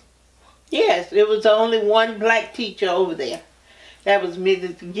nuns. Yes, there was only one black teacher over there. That was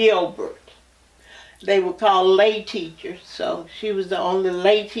Mrs. Gilbert. They were called lay teachers, so she was the only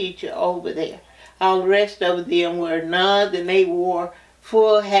lay teacher over there. All the rest of them were nuns, and they wore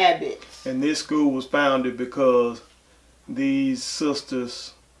full habits. And this school was founded because these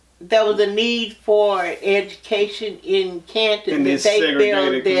sisters... There was a need for education in Canton. In this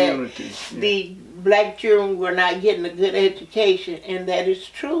segregated community. Yeah. The black children were not getting a good education, and that is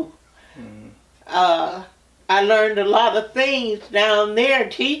true. Mm-hmm. I learned a lot of things down there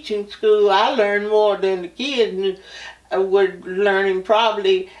teaching school. I learned more than the kids were learning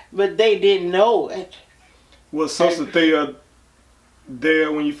probably, but they didn't know it. Was Sister Thea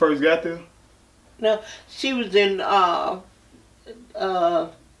there when you first got there? No, she was in La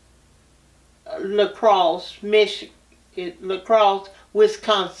Crosse, Michigan, La Crosse,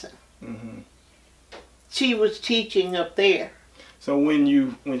 Wisconsin. Mm-hmm. She was teaching up there. So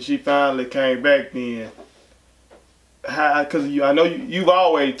when she finally came back, then because I know you've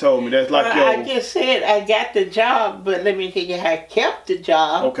always told me that's like I just said I got the job, but let me tell you how I kept the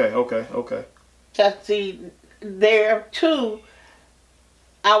job. Okay. Because see, there too,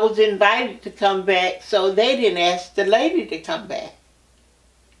 I was invited to come back, so they didn't ask the lady to come back.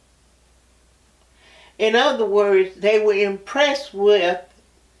 In other words, they were impressed with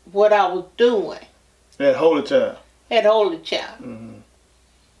what I was doing. At Holy Child. At Holy Child. Mm-hmm.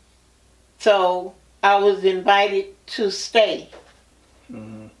 So I was invited to stay.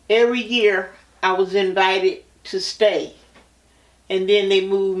 Mm-hmm. Every year I was invited to stay. And then they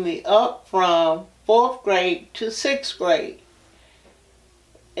moved me up from 4th grade to 6th grade.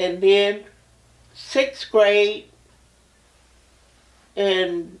 And then 6th grade,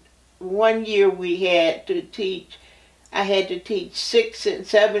 and one year I had to teach 6th and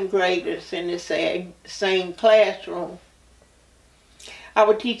 7th graders in the same classroom. I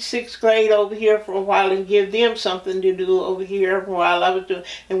would teach 6th grade over here for a while and give them something to do over here while I was doing.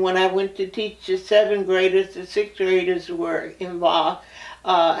 And when I went to teach the 7th graders, the 6th graders were involved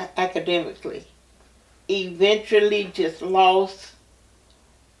academically. Eventually just lost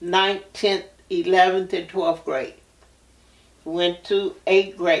 9th, 10th, 11th, and 12th grade. Went to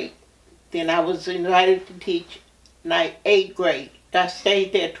 8th grade. Then I was invited to teach 8th grade. I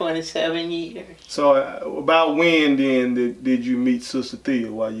stayed there 27 years. So about when then did you meet Sister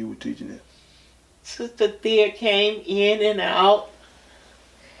Thea while you were teaching it? Sister Thea came in and out,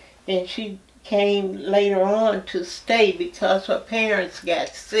 and she came later on to stay because her parents got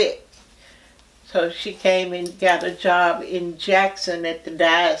sick. So she came and got a job in Jackson at the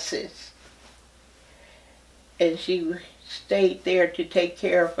diocese. And she stayed there to take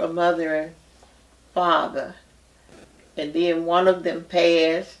care of her mother and father. And then one of them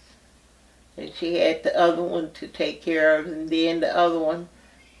passed, and she had the other one to take care of, and then the other one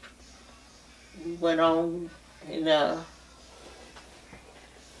went on, and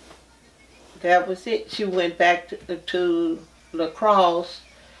that was it. She went back to La Crosse,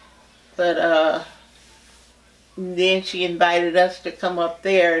 but then she invited us to come up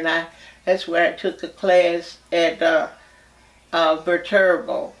there, and that's where I took a class at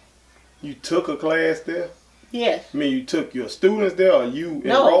Viterbo. You took a class there? Yes. I mean, you took your students there, or you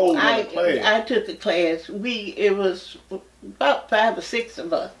enrolled in a class? I took a class. It was about 5 or 6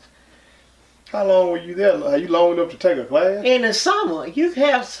 of us. How long were you there? Are you long enough to take a class? In the summer. You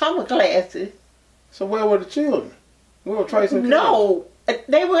have summer classes. So where were the children? Where were Tracy and No,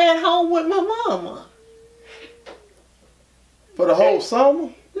 they were at home with my mama. For the whole summer?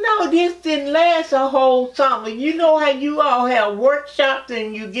 No, this didn't last a whole summer. You know how you all have workshops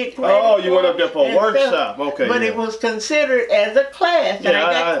and you get credit. Oh, you went up there for a workshop. Okay. But it was considered as a class, and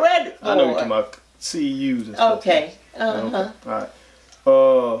I got credit for it. I know you're talking about CEUs and stuff. Okay. Okay. All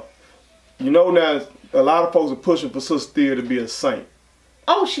right. You know now, a lot of folks are pushing for Sister Thea to be a saint.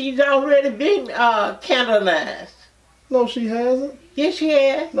 Oh, she's already been canonized. No, she hasn't. Yes, she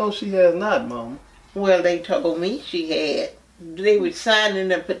has. No, she has not, Mama. Well, they told me she had. They were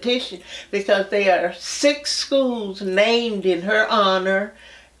signing a petition because there are 6 schools named in her honor,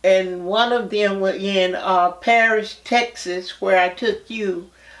 and one of them were in Paris, Texas, where I took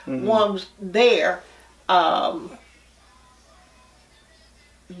you. One was there. But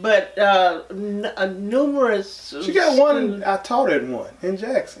numerous... She got one, I taught at one, in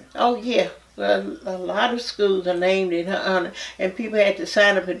Jackson. Oh, yeah. A lot of schools are named in her honor, and people had to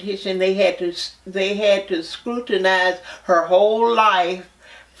sign a petition. They had to scrutinize her whole life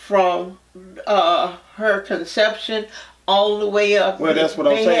from her conception all the way up. Well, that's what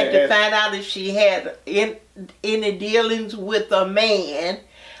I'm saying. They had to find out if she had any dealings with a man,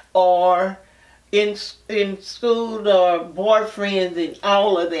 or in school, or boyfriends, and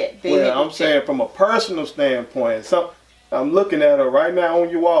all of that. Well, I'm saying from a personal standpoint, I'm looking at her right now on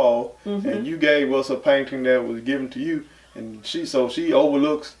your wall, and you gave us a painting that was given to you, and she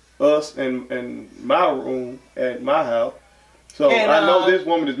overlooks us in my room at my house. So I know this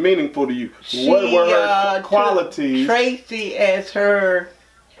woman is meaningful to you. What were her qualities? Tracy as her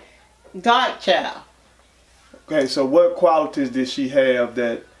godchild. Okay, so what qualities did she have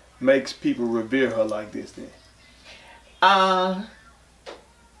that makes people revere her like this then?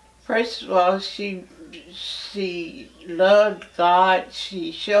 First of all, she loved God.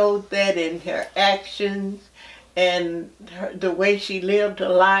 She showed that in her actions and the way she lived her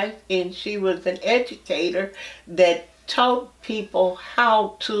life, and she was an educator that taught people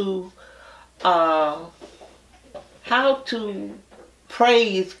how to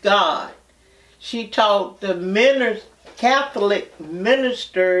praise God. She taught the Catholic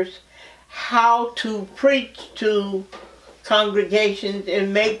ministers how to preach to congregations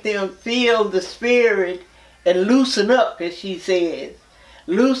and make them feel the Spirit and loosen up, as she says.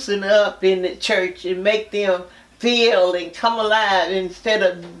 Loosen up in the church and make them feel and come alive, instead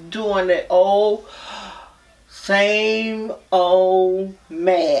of doing the same old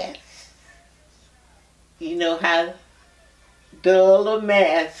mass. You know how dull a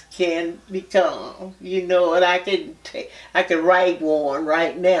mass can become. You know, and I could write one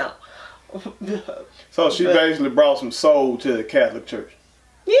right now. So she basically brought some soul to the Catholic Church.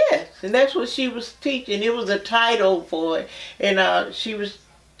 Yes, and that's what she was teaching. It was a title for it, and she was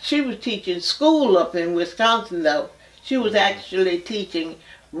teaching school up in Wisconsin. Though she was actually teaching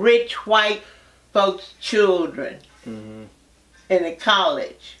rich white folks' children in a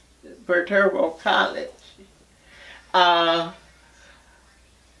college, Viterbo College,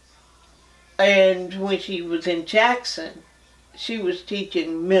 and when she was in Jackson, she was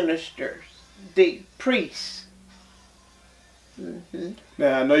teaching ministers, the priests.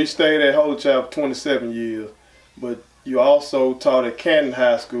 Now, I know you stayed at Holy Child for 27 years, but you also taught at Canton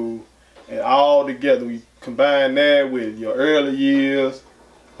High School, and all together, we combine that with your early years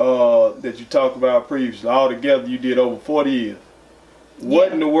that you talked about previously. All together, you did over 40 years.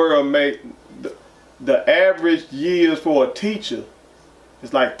 What in the world made the average years for a teacher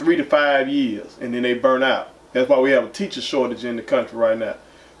is like 3 to 5 years, and then they burn out. That's why we have a teacher shortage in the country right now.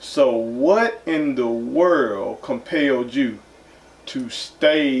 So what in the world compelled you to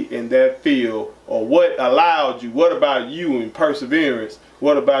stay in that field, or what allowed you, what about you and perseverance,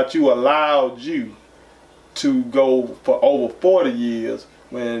 what about you allowed you to go for over 40 years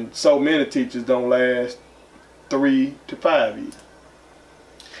when so many teachers don't last 3 to 5 years?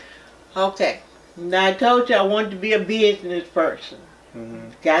 Okay, now I told you I wanted to be a business person.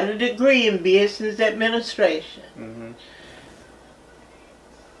 Got a degree in business administration.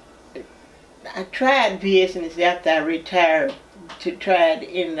 I tried business after I retired to try it,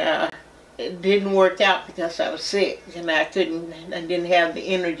 and it didn't work out because I was sick and I didn't have the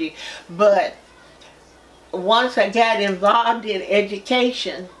energy. But once I got involved in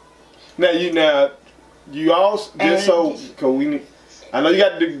education. Now you also, just so, cause I know you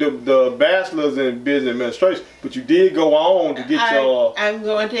got the bachelor's in business administration, but you did go on to get your... I'm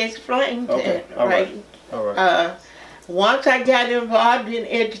going to explain that. All right. Once I got involved in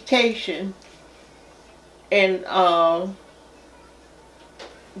education, and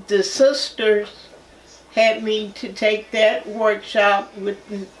the sisters had me to take that workshop with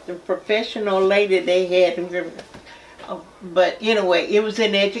the professional lady they had. But anyway, it was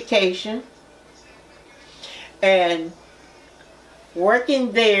in education. And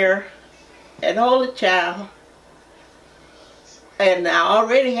working there at Holy Child, and I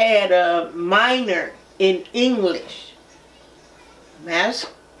already had a minor in English.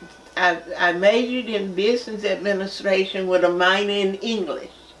 I majored in business administration with a minor in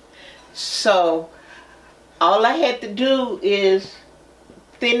English. So all I had to do is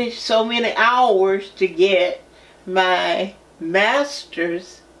finish so many hours to get my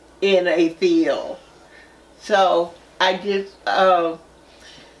master's in a field. So I just,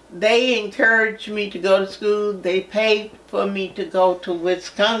 they encouraged me to go to school. They paid for me to go to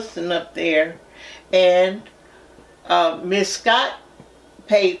Wisconsin up there. And Miss Scott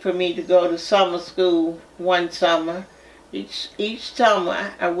paid for me to go to summer school one summer. Each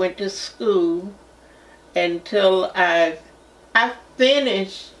summer I went to school until I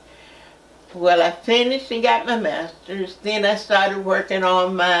finished. Well, I finished and got my master's. Then I started working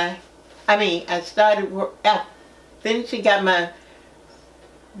on my, finished and got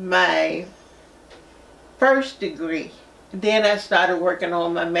my first degree. Then I started working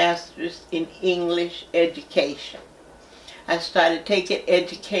on my master's in English education. I started taking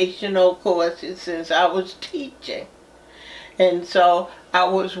educational courses since I was teaching. And so I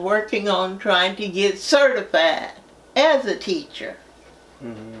was working on trying to get certified as a teacher.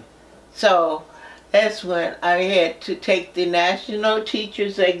 Mm-hmm. So that's when I had to take the National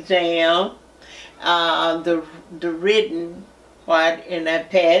Teachers Exam, the written part, and I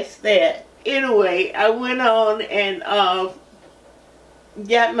passed that. Anyway, I went on and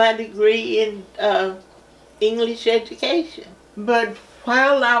got my degree in English education. But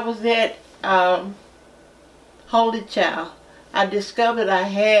while I was at Holy Child, I discovered I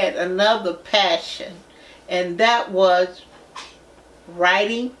had another passion, and that was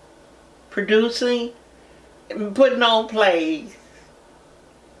writing, producing, and putting on plays.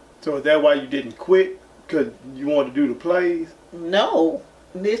 So is that why you didn't quit? Because you wanted to do the plays? No,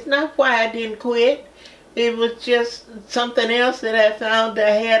 it's not why I didn't quit. It was just something else that I found I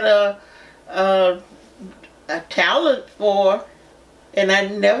had a talent for, and I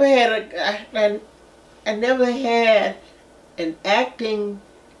never had I never had an acting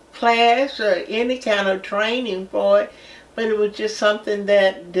class or any kind of training for it, but it was just something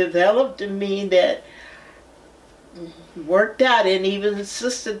that developed in me that worked out. And even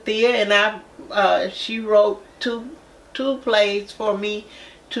Sister Thea and she wrote two plays for me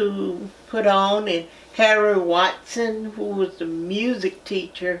to put on, and Harry Watson, who was the music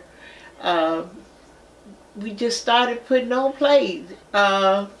teacher, we just started putting on plays.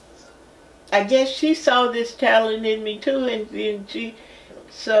 I guess she saw this talent in me too, and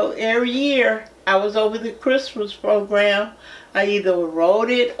so every year I was over the Christmas program. I either wrote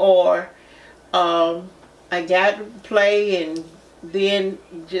it or I got to play and then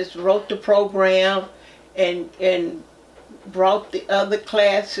just wrote the program and brought the other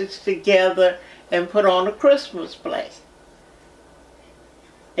classes together and put on a Christmas play.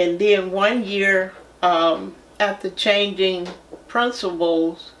 And then one year, after changing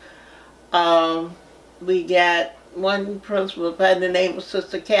principals, we got one principal by the name of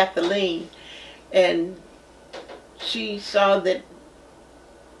Sister Kathleen, and she saw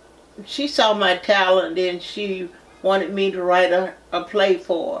my talent, and she wanted me to write a play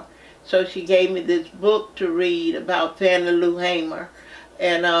for her. So she gave me this book to read about Fannie Lou Hamer,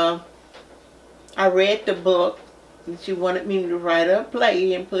 and I read the book, and she wanted me to write a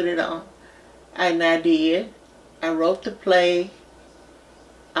play and put it on, and I did. I wrote the play.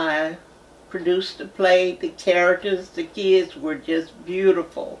 I produced the play. The characters, the kids were just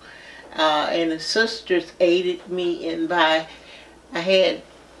beautiful, and the sisters aided me in I had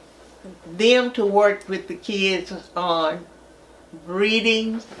them to work with the kids on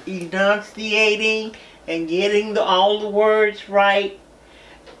reading, enunciating, and getting all the words right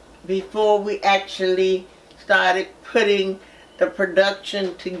before we actually started putting the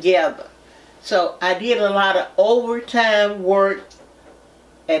production together. So I did a lot of overtime work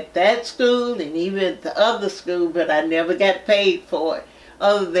at that school and even at the other school, but I never got paid for it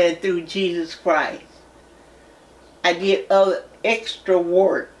other than through Jesus Christ. I did other extra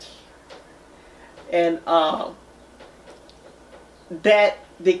work, and that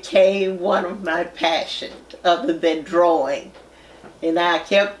became one of my passions other than drawing. And I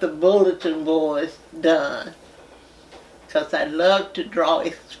kept the bulletin boards done because I love to draw,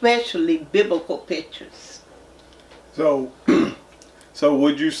 especially biblical pictures. So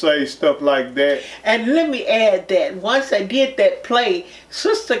would you say stuff like that? And let me add that once I did that play,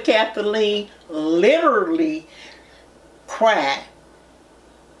 Sister Kathleen literally cried.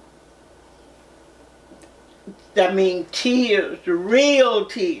 I mean, tears, real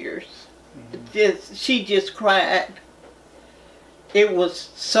tears. She just cried. it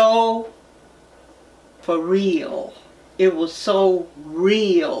was so for real. It was so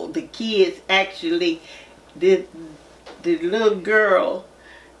real. The kids actually, the little girl,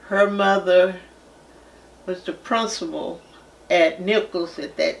 her mother was the principal at Nichols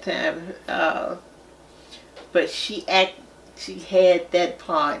at that time, but she had that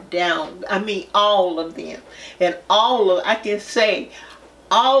part down. I mean, all of them, and I can say,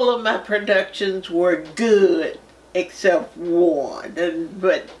 all of my productions were good except one,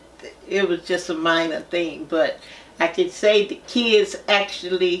 but it was just a minor thing. But I can say the kids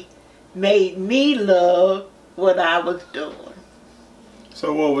actually made me love what I was doing.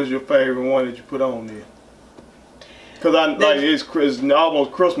 So what was your favorite one that you put on there? Because it's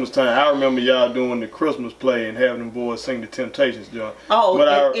almost Christmas time. I remember y'all doing the Christmas play and having them boys sing the Temptations, John. Oh,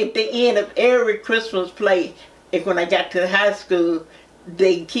 at the end of every Christmas play, when I got to high school,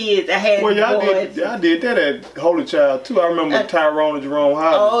 the kids, I had boys. Y'all did that at Holy Child too. I remember Tyrone and Jerome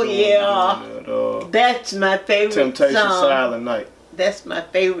Hodges. Oh yeah, that's my favorite Temptation song. Silent Night. That's my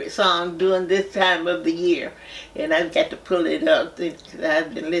favorite song during this time of the year, and I've got to pull it up.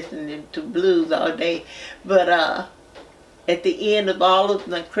 I've been listening to blues all day, but at the end of all of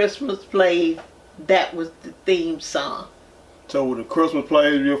my Christmas plays, that was the theme song. So were the Christmas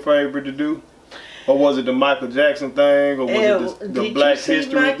plays your favorite to do? Or was it the Michael Jackson thing? Or was it the Black History thing? Did you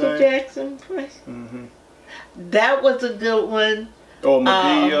see Michael Jackson play? Mm-hmm. That was a good one. Or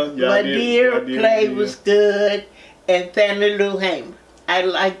Medea. Medea play was good. And Fannie Lou Hamer. I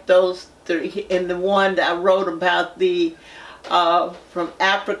like those three. And the one that I wrote about the From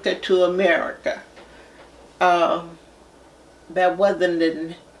Africa to America. That wasn't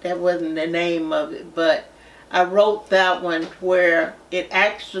the name of it, but I wrote that one where it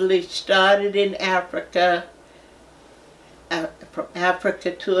actually started in Africa, from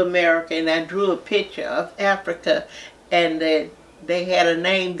Africa to America, and I drew a picture of Africa, and they had a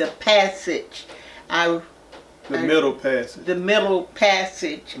name, The Passage. The Middle Passage. The Middle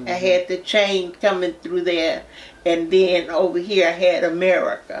Passage. Mm-hmm. I had the chain coming through there, and then over here I had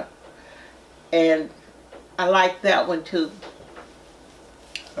America, and I like that one too.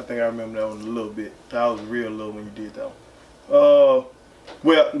 I think I remember that one a little bit. I was real little when you did that one.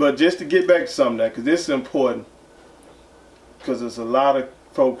 Well, but just to get back to something that, because this is important, because there's a lot of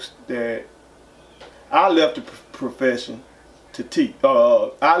folks that I left the profession to teach.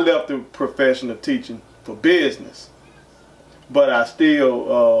 I left the profession of teaching for business, but I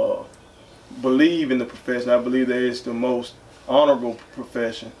still believe in the profession. I believe that it's the most honorable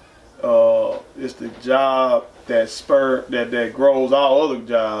profession. It's the job that grows all other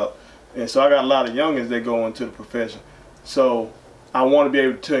jobs, and so I got a lot of youngins that go into the profession. So I want to be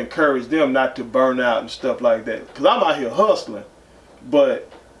able to encourage them not to burn out and stuff like that. Because I'm out here hustling, but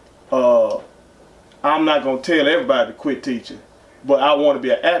I'm not gonna tell everybody to quit teaching. But I want to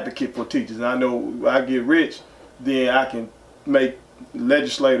be an advocate for teachers, and I know when I get rich, then I can make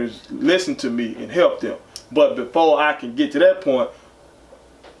legislators listen to me and help them. But before I can get to that point,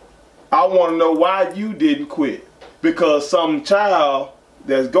 I want to know why you didn't quit. Because some child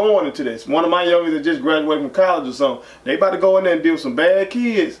that's going into this, one of my youngest that just graduated from college or something, they about to go in there and deal with some bad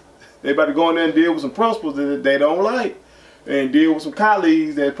kids. They about to go in there and deal with some principals that they don't like. And deal with some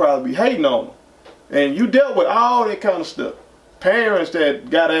colleagues that probably be hating on them. And you dealt with all that kind of stuff. Parents that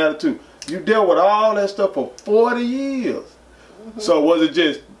got attitude. You dealt with all that stuff for 40 years. Mm-hmm. So was it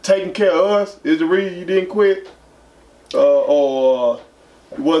just taking care of us is the reason you didn't quit? Or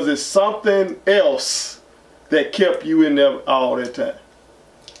was it something else that kept you in there all that time?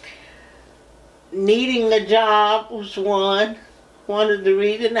 Needing a job was one of the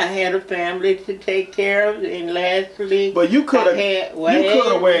reasons. I had a family to take care of, and lastly, but you could have went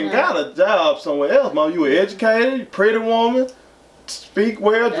and got a job somewhere else, Mom. You were educated, pretty woman, speak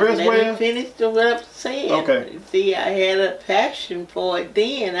well, dress well. Let me finish what I'm saying. Okay. See, I had a passion for it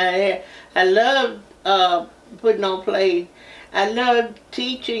then. I loved putting on plays. I loved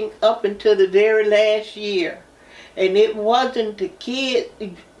teaching up until the very last year. And it wasn't the kids,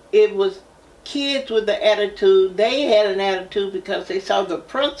 it was kids with the attitude. They had an attitude because they saw the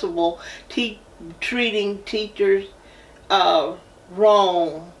principal treating teachers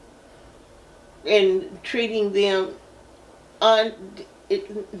wrong and treating them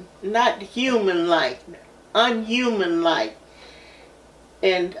not human-like, unhuman-like.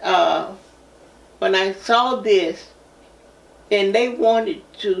 And when I saw this, and they wanted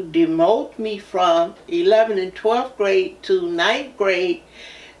to demote me from 11th and 12th grade to 9th grade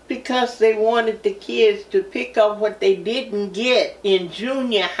because they wanted the kids to pick up what they didn't get in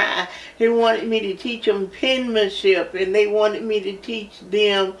junior high. They wanted me to teach them penmanship, and they wanted me to teach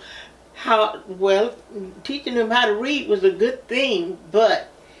them well, teaching them how to read was a good thing, but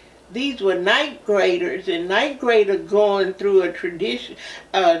these were ninth graders, and ninth graders going through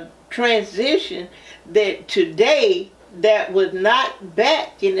a transition that today that was not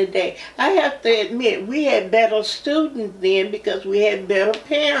back in the day. I have to admit, we had better students then because we had better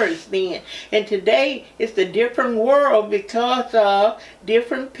parents then. And today it's a different world because of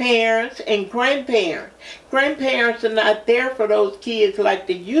different parents and grandparents. Grandparents are not there for those kids like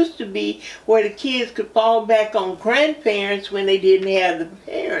they used to be, where the kids could fall back on grandparents when they didn't have the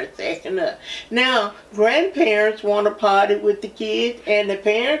parents acting up. Now, grandparents want to party with the kids, and the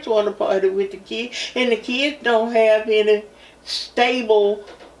parents want to party with the kids, and the kids don't have any stable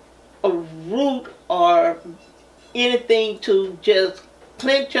root or anything to just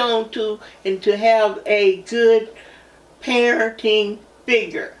clinch on to and to have a good parenting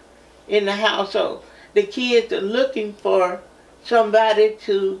figure in the household. The kids are looking for somebody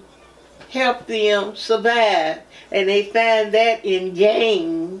to help them survive, and they find that in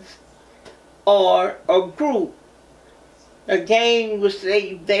gangs or a group. A gang will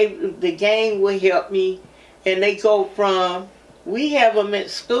say, the gang will help me, and they go from, we have them at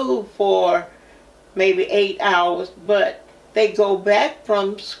school for maybe 8 hours, but they go back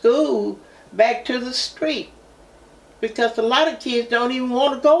from school back to the street because a lot of kids don't even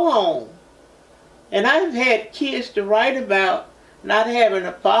want to go home. And I've had kids to write about not having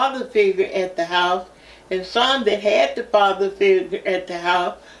a father figure at the house, and some that had the father figure at the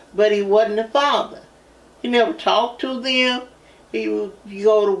house, but he wasn't a father. He never talked to them. He would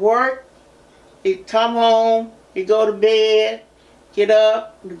go to work, he'd come home, he'd go to bed, get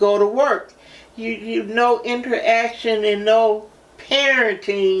up, and go to work. You no interaction and no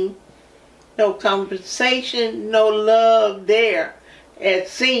parenting, no conversation, no love there as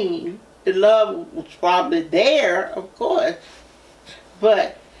seen. The love was probably there, of course,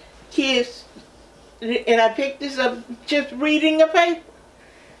 but kids, and I picked this up just reading a paper.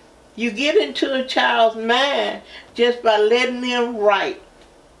 You get into a child's mind just by letting them write.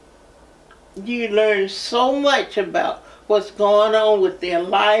 You learn so much about what's going on with their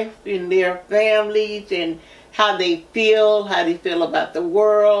life and their families and how they feel about the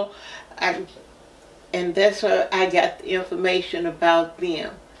world. And that's where I got the information about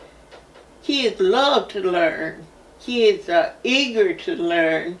them. Kids love to learn. Kids are eager to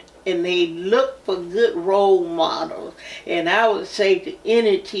learn, and they look for good role models. And I would say to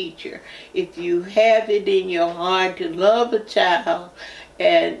any teacher, if you have it in your heart to love a child,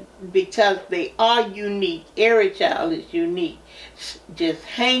 and because they are unique, every child is unique, just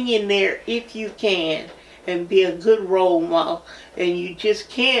hang in there if you can and be a good role model. And you just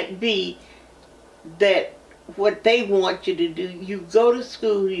can't be that what they want you to do. You go to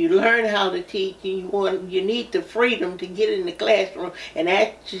school, you learn how to teach, and you need the freedom to get in the classroom and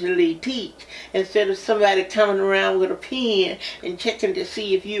actually teach, instead of somebody coming around with a pen and checking to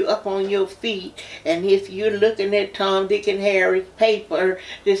see if you're up on your feet, and if you're looking at Tom, Dick, and Harry's paper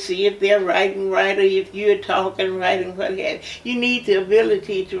to see if they're writing right or if you're talking right and what have you. You need the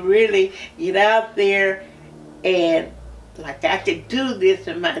ability to really get out there, and like I could do this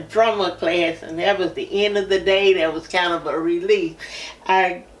in my drama class, and that was the end of the day. That was kind of a relief.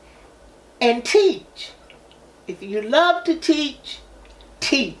 And teach. If you love to teach,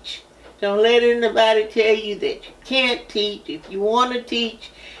 teach. Don't let anybody tell you that you can't teach. If you want to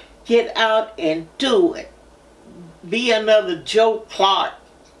teach, get out and do it. Be another Joe Clark.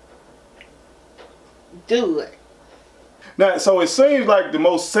 Do it. Now, so it seems like the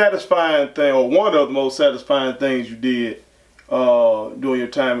most satisfying thing, or one of the most satisfying things you did during your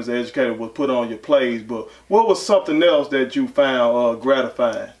time as an educator was put on your plays, but what was something else that you found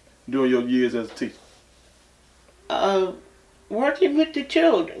gratifying during your years as a teacher? Working with the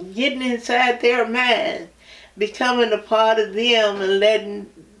children, getting inside their minds, becoming a part of them, and letting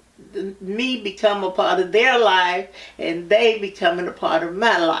me become a part of their life, and they becoming a part of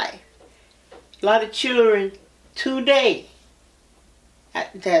my life. A lot of children today,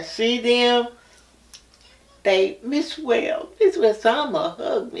 I see them, they, Miss Wells, some will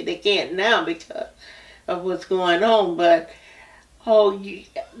hug me. They can't now because of what's going on, but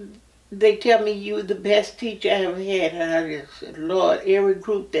they tell me you're the best teacher I ever had. And I just said, Lord, every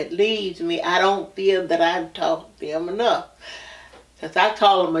group that leaves me, I don't feel that I've taught them enough. Because I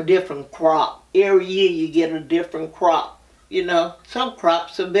call them a different crop. Every year you get a different crop. You know, some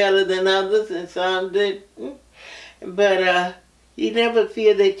crops are better than others, and some did. But you never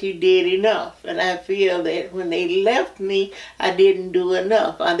feel that you did enough. And I feel that when they left me, I didn't do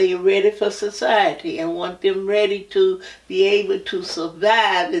enough. Are they ready for society? I want them ready to be able to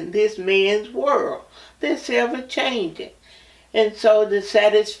survive in this man's world. That's ever changing. And so the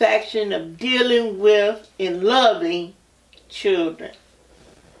satisfaction of dealing with and loving children.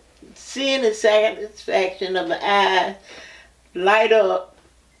 Seeing the satisfaction of the eyes light up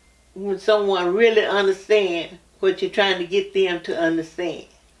when someone really understands what you're trying to get them to understand.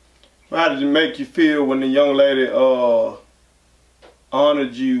 How did it make you feel when the young lady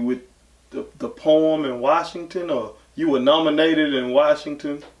honored you with the poem in Washington, or you were nominated in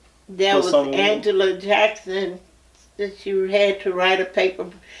Washington? That was Angela Jackson. That she had to write a paper,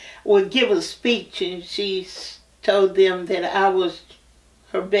 or give a speech, and she told them that I was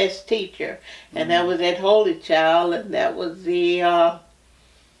her best teacher, and that was at Holy Child, and that was the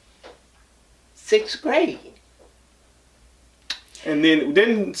 6th grade. And then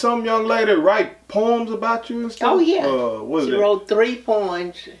didn't some young lady write poems about you and stuff? Oh yeah, she wrote 3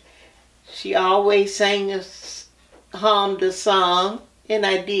 poems. She always hummed a song, and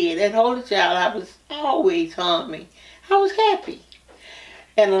I did. At Holy Child, I was always humming. I was happy.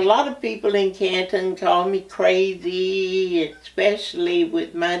 And a lot of people in Canton call me crazy, especially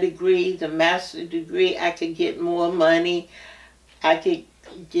with my degrees, a master's degree. I could get more money. I could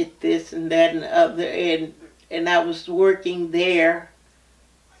get this and that and the other. And I was working there.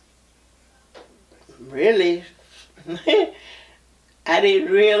 Really, I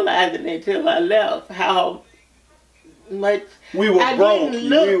didn't realize it until I left how much we were broke.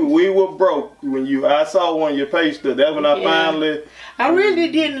 We were broke when I saw one of your pay stubs. That's when I finally. I really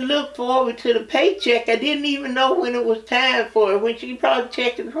didn't look forward to the paycheck. I didn't even know when it was time for it. When she probably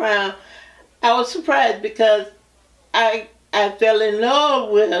checked it around, I was surprised because I fell in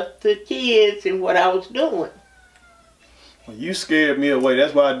love with the kids and what I was doing. Well, you scared me away.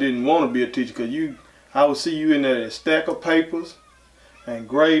 That's why I didn't want to be a teacher, because I would see you in there, a stack of papers and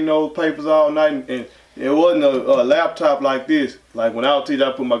grading those papers all night, and it wasn't a laptop like this. Like when I was teaching,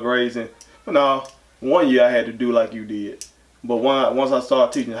 I put my grades in. But no, one year I had to do like you did. But once I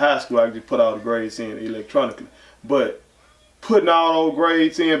started teaching high school, I could just put all the grades in electronically. But putting all those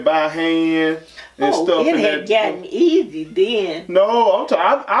grades in by hand and stuff. It had gotten easy then. No,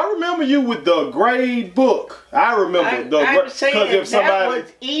 I remember you with the grade book. I remember because if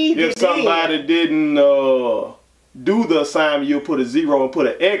somebody didn't do the assignment, you'll put a 0 and put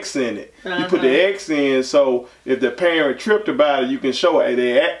an X in it. You put the X in, so if the parent tripped about it, you can show it.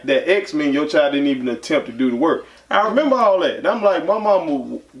 That X means your child didn't even attempt to do the work. I remember all that. And I'm like, my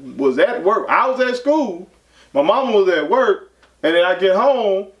mama was at work. I was at school. My mama was at work. And then I get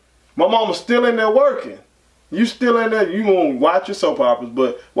home, my mama's still in there working. You still in there. You won't watch your soap operas.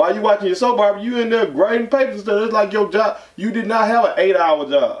 But while you watching your soap opera, you in there grading papers and stuff. It's like your job. You did not have an 8-hour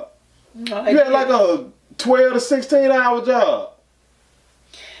job. No, you had like a 12 to 16-hour job.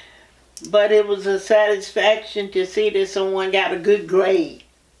 But it was a satisfaction to see that someone got a good grade.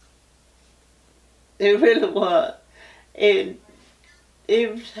 It really was. I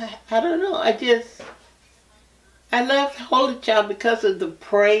don't know, I loved Holy Child because of the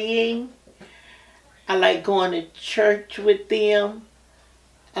praying. I like going to church with them.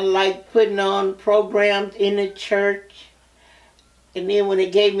 I like putting on programs in the church. And then when they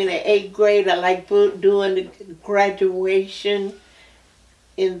gave me the 8th grade, I like doing the graduation,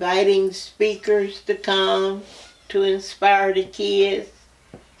 inviting speakers to come to inspire the kids.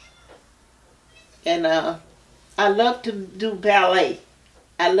 And I love to do ballet.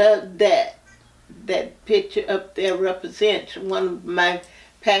 I love that. That picture up there represents one of my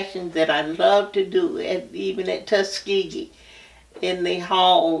passions that I love to do, even at Tuskegee. In the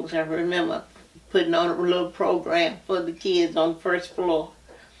halls, I remember putting on a little program for the kids on the 1st floor.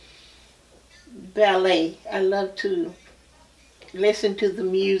 Ballet. I love to listen to the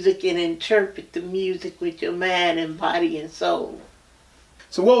music and interpret the music with your mind and body and soul.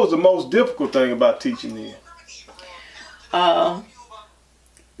 So what was the most difficult thing about teaching then?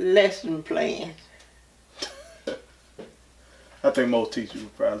 Lesson plans. I think most teachers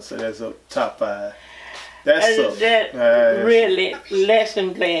would probably say that's up top 5. That's really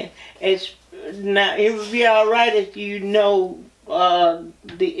lesson plan. Now it would be all right if you know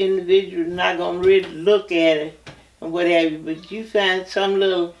the individual is not gonna really look at it or whatever, but you find some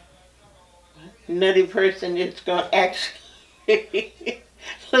little nutty person that's gonna actually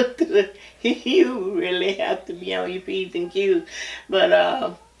look through it. You really have to be on your P's and Q's. But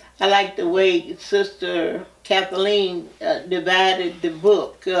I like the way Sister Kathleen divided the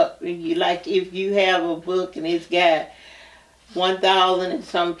book up. If you have a book and it's got 1,000 and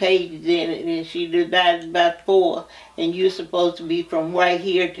some pages in it, and she divided by 4, and you're supposed to be from right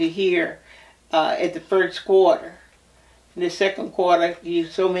here to here at the 1st quarter. In the 2nd quarter,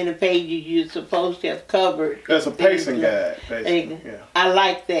 so many pages you're supposed to have covered. That's a pacing guide, basically. Yeah. I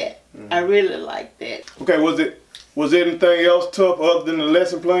like that. I really like that. Okay, was it Was anything else tough other than the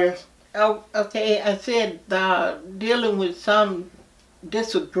lesson plans? Oh, okay. I said dealing with some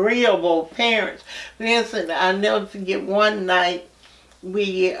disagreeable parents. For instance, I'll never forget one night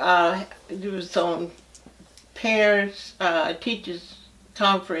we there was some parents teachers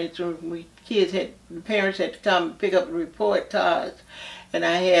conference when the parents had to come and pick up the report cards, and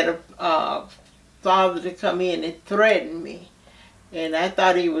I had a father to come in and threaten me, and I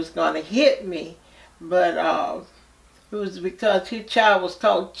thought he was going to hit me, but it was because his child was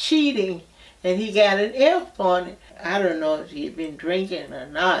caught cheating and he got an F on it. I don't know if he had been drinking or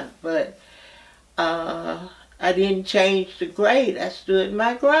not, but I didn't change the grade. I stood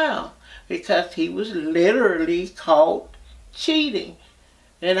my ground because he was literally caught cheating,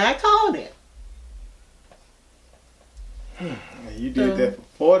 and I caught him. You did that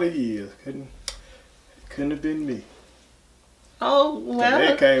for 40 years. Couldn't have been me. Oh, well,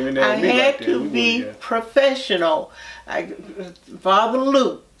 I had to be professional. Father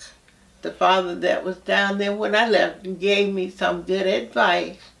Luke, the father that was down there when I left, gave me some good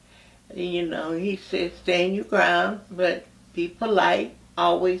advice. You know, he said, stand your ground, but be polite,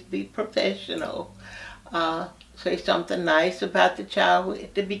 always be professional. Say something nice about the child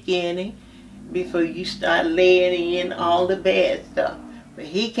at the beginning before you start laying in all the bad stuff. But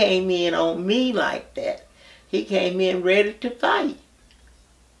he came in on me like that. He came in ready to fight.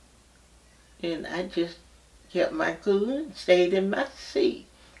 And I just kept my cool and stayed in my seat.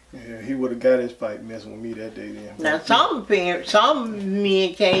 Yeah, he would have got his fight messing with me that day then. Now some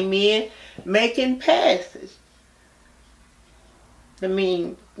men came in making passes. I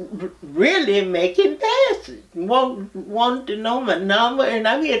mean, really making passes. Want to know my number, and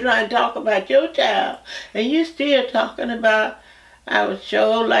I'm here trying to talk about your child, and you're still talking about, I would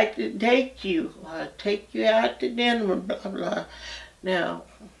sure like to take you out to dinner, blah, blah. Now,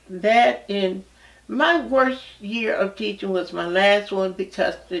 that in my worst year of teaching was my last one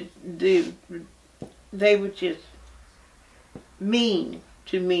because they were just mean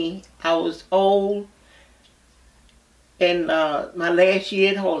to me. I was old, and my last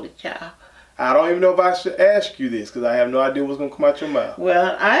year at Holy Child. I don't even know if I should ask you this because I have no idea what's going to come out your mouth.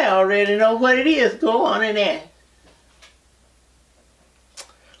 Well, I already know what it is. Go on and ask.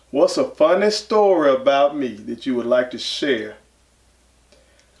 What's a funny story about me that you would like to share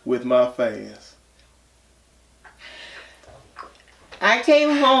with my fans? I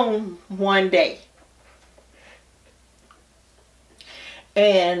came home one day,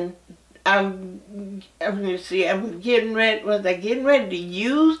 and I was getting ready. Was I getting ready to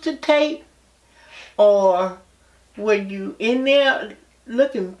use the tape, or were you in there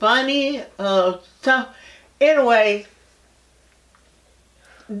looking funny or something? Anyway,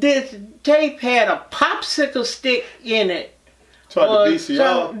 this tape had a popsicle stick in it. So the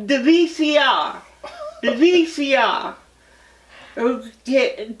VCR. The VCR. The VCR.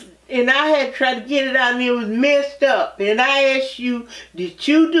 And I had tried to get it out and it was messed up. And I asked you, did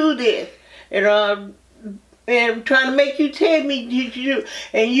you do this? And I'm trying to make you tell me, did you do?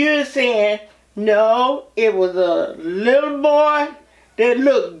 And you're saying, no, it was a little boy that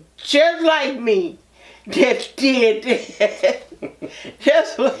looked just like me that did that.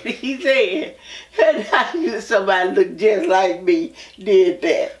 That's what he said. And I knew somebody looked just like me did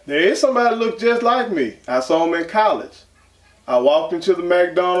that. There is somebody that looked just like me. I saw him in college. I walked into the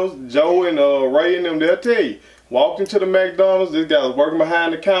McDonald's, Joe and Ray and them, they'll tell you. Walked into the McDonald's, this guy was working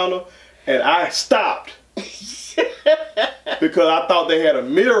behind the counter, and I stopped. Because I thought they had a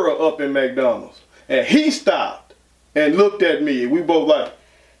mirror up in McDonald's. And he stopped and looked at me. And we both like,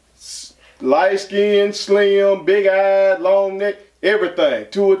 light skin, slim, big eyed, long neck, everything,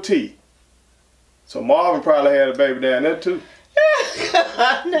 to a T. So Marvin probably had a baby down there too.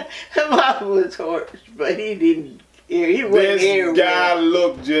 Marvin was hoarse, but he didn't. He wasn't this guy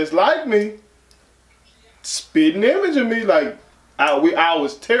looked just like me. Spitting image of me, like I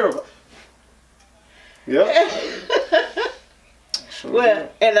was terrified. Yep. Sure. Well,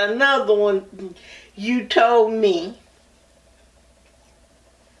 and another one, you told me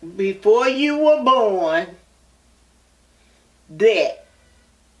before you were born that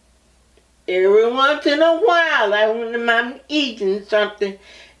every once in a while, like when I'm eating something,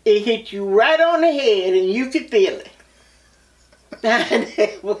 it hit you right on the head and you could feel it.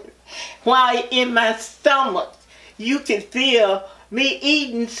 While in my stomach, you could feel me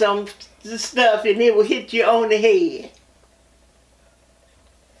eating some stuff and it would hit you on the head.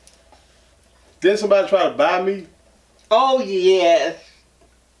 Didn't somebody try to buy me? Oh, yes.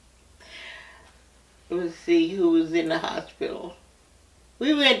 Let's see who was in the hospital.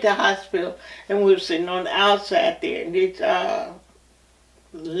 We went to the hospital and we were sitting on the outside there. And this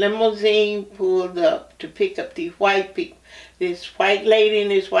limousine pulled up to pick up these white people. This white lady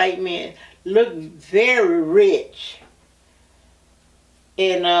and this white man looked very rich.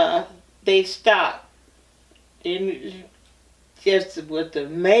 And they stopped. And just was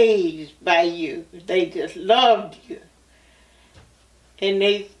amazed by you. They just loved you. And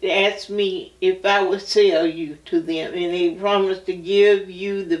they asked me if I would sell you to them. And they promised to give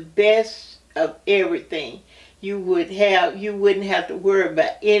you the best of everything. You wouldn't have to worry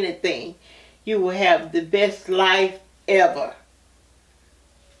about anything. You would have the best life ever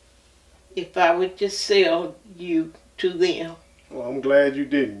if I would just sell you to them. Well, I'm glad you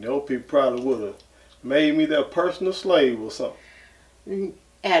didn't. Those people probably would have made me their personal slave or something.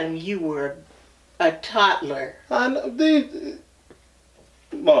 Adam, you were a toddler. I know.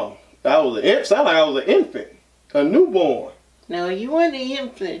 Mom, I was an infant. Sound like I was an infant, a newborn. No, you weren't an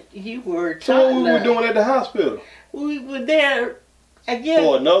infant. You were a So toddler. what we were doing at the hospital? We were there, I guess.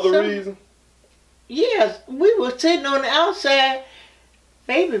 For another reason? Yes, we were sitting on the outside.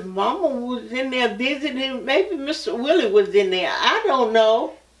 Maybe Mama was in there visiting. Maybe Mr. Willie was in there. I don't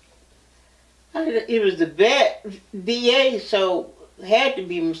know. It was the VA, so it had to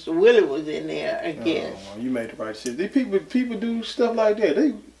be Mr. Willie was in there, I guess. Oh, you made the right shit. These people do stuff like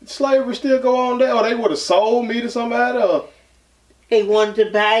that. Slavery still go on there, or they would have sold me to somebody, or they wanted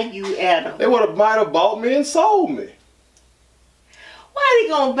to buy you, Adam. They might have bought me and sold me. Why are they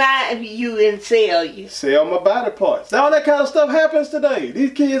gonna buy you and sell you? Sell my body parts. All that kind of stuff happens today.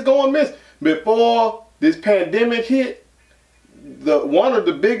 These kids going missing. Before this pandemic hit, one of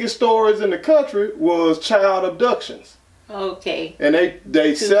the biggest stories in the country was child abductions. Okay. And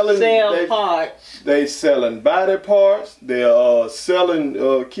they selling parts. They selling body parts. They're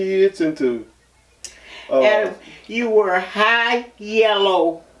selling kids into. Adam, you were high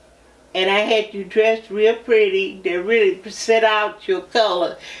yellow. And I had you dressed real pretty to really set out your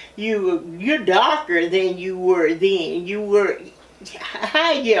color. You're darker than you were then. You were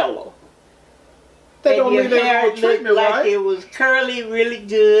high yellow. That don't mean they gonna treat me right. Like it was curly, really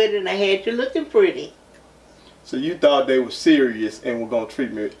good, and I had you looking pretty. So you thought they were serious and were gonna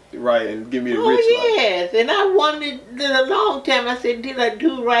treat me right and give me a rich life? Oh yes, and I wondered a long time. I said, did I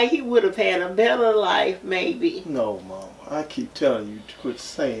do right? He would have had a better life, maybe. No, Mom. I keep telling you to quit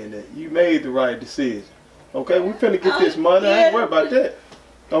saying that. You made the right decision. Okay, we finna get this money. I ain't worried about that.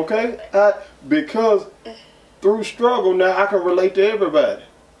 Okay, because through struggle now I can relate to everybody.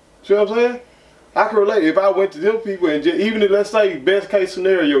 See what I'm saying? I can relate. If I went to them people and just, even if let's say best case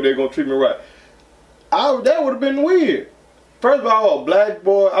scenario they're gonna treat me right, that would have been weird. First of all, I was a black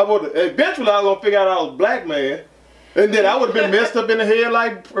boy. Eventually I was gonna figure out I was a black man. And then I would have been messed up in the head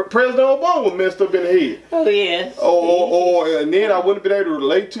like President Obama was messed up in the head. Oh, yes. And then I wouldn't have been able to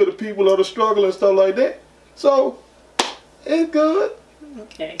relate to the people of the struggle and stuff like that. So, it's good.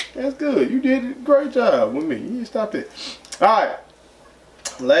 Okay. That's good. You did a great job with me. You need to stop that. All right.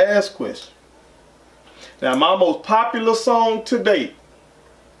 Last question. Now, my most popular song to date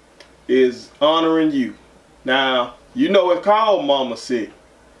is Honoring You. Now, you know it's called Mama Sick.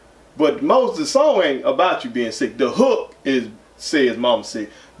 But most of the song ain't about you being sick. The hook says Mama sick.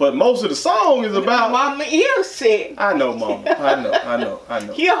 But most of the song is about Mama is sick. I know, Mama. I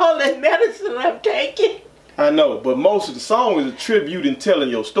know. You all that medicine I'm taking. I know, but most of the song is a tribute and telling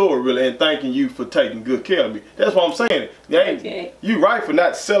your story really and thanking you for taking good care of me. That's what I'm saying. Okay. You right for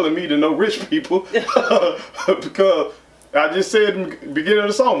not selling me to no rich people. Because I just said in the beginning of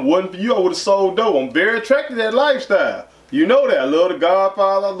the song, wasn't for you I would have sold dough. I'm very attracted to that lifestyle. You know that. I love The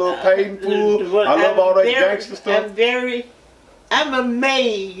Godfather. I love Paid in Full. I love all that gangster stuff. I'm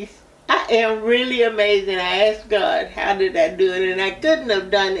amazed. I am really amazed, and I asked God, how did I do it? And I couldn't have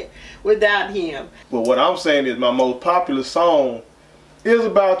done it without Him. But what I'm saying is my most popular song is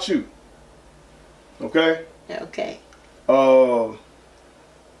about you. Okay? Okay. And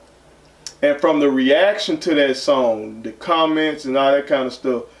from the reaction to that song, the comments and all that kind of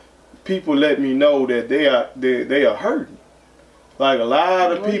stuff, people let me know that they are hurting. Like a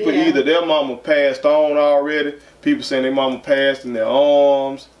lot of people, either their mama passed on already, people saying their mama passed in their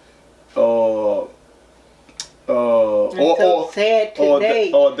arms, or sad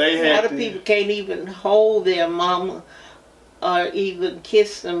today. Or they had a lot of people can't even hold their mama or even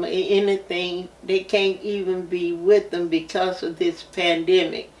kiss them or anything. They can't even be with them because of this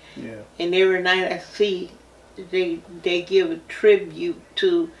pandemic. Yeah. And every night I see they give a tribute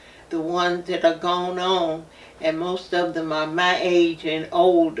to the ones that are gone on, and most of them are my age and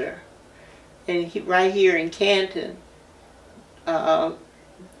older. And right here in Canton,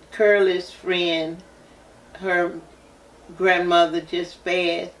 Curly's friend, her grandmother just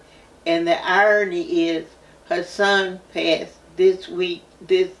passed, and the irony is her son passed this week,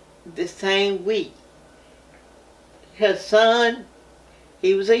 the same week. Her son,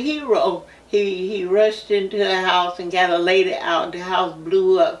 he was a hero. He rushed into the house and got a lady out. The house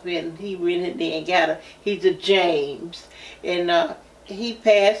blew up, and he went in there and got her. He's a James, and he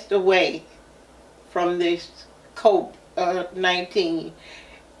passed away from this COVID-19,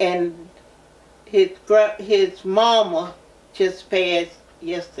 and his mama just passed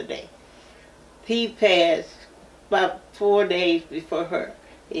yesterday. He passed about 4 days before her,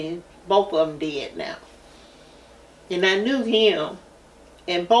 and both of them dead now. And I knew him,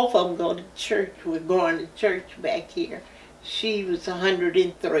 and both of them go to church. We're going to church back here. She was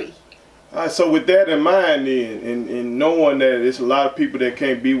 103. All right, so with that in mind then, and knowing that there's a lot of people that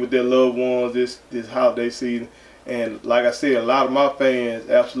can't be with their loved ones this holiday season, and like I said, a lot of my fans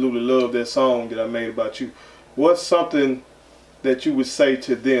absolutely love that song that I made about you. What's something that you would say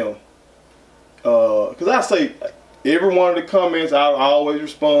to them? Because I say every one of the comments, I always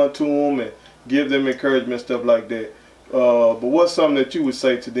respond to them and give them encouragement, stuff like that. But what's something that you would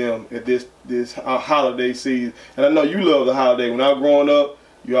say to them at this holiday season? And I know you love the holiday. When I was growing up,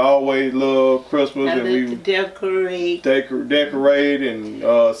 you always loved Christmas, and we decorate and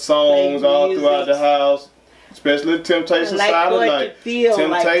songs all throughout the house, especially the Temptation Silent Night.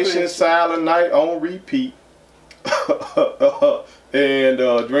 Temptation Silent Night on repeat. And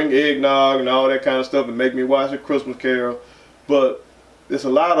drink eggnog and all that kind of stuff, and make me watch A Christmas Carol. But there's a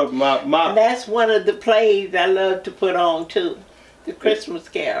lot of my and that's one of the plays I love to put on too, the Christmas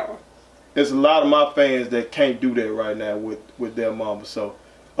Carol. There's a lot of my fans that can't do that right now with their mama. So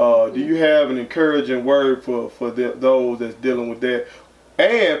do you have an encouraging word for those that's dealing with that,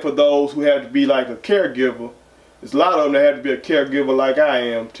 and for those who have to be like a caregiver? There's a lot of them that have to be a caregiver like I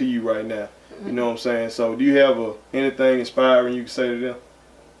am to you right now. You know what I'm saying? So do you have anything inspiring you can say to them?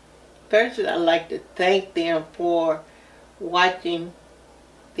 First, I'd like to thank them for watching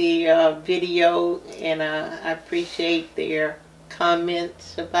the video, and I appreciate their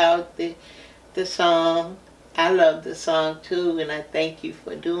comments about the song. I love the song too, and I thank you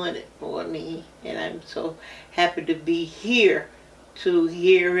for doing it for me. And I'm so happy to be here to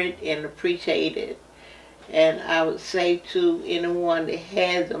hear it and appreciate it. And I would say to anyone that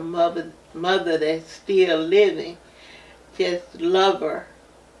has a mother that's still living, just love her,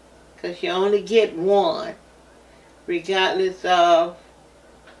 because you only get one, regardless of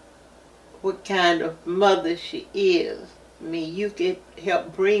what kind of mother she is. I mean, you could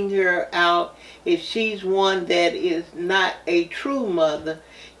help bring her out. If she's one that is not a true mother,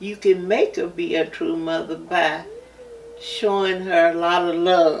 you can make her be a true mother by showing her a lot of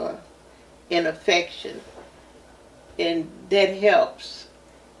love and affection. And that helps.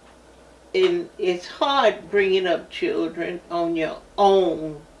 And it's hard bringing up children on your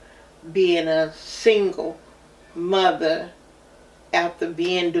own, being a single mother after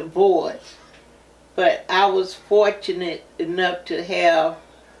being divorced. But I was fortunate enough to have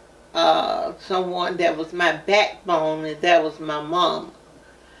someone that was my backbone, and that was my mom.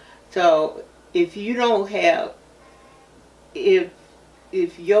 So if you don't have, if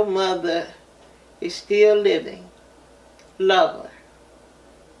your mother is still living, love her.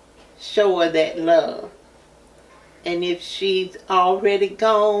 Show her that love. And if she's already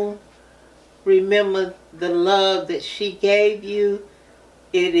gone, remember the love that she gave you.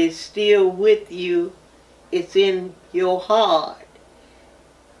 It is still with you. It's in your heart.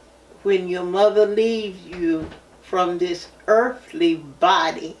 When your mother leaves you from this earthly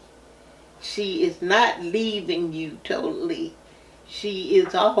body, she is not leaving you totally. She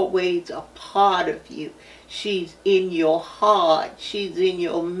is always a part of you. She's in your heart. She's in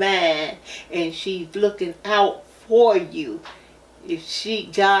your mind. And she's looking out for you.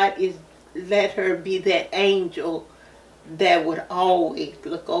 If God is, let her be that angel that would always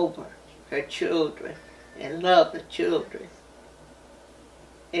look over her children and love her children.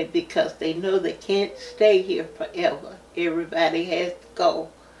 And because they know they can't stay here forever. Everybody has to go.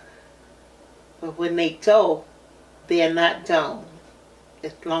 But when they go, they're not gone.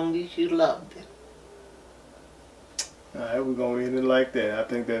 As long as you love them. All right, we're going to end it like that. I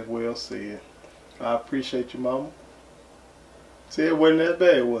think that's well said. I appreciate you, Mama. See, it wasn't that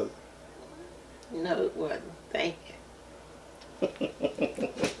bad, was it? No, it wasn't. Thank you.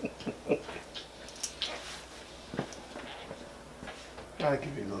 I'll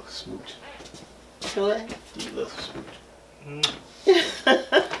give you a little smooch. What? Give you a little smooch.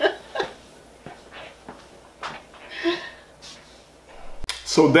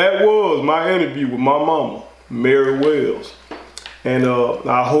 So that was my interview with my mama, Mary Wells. And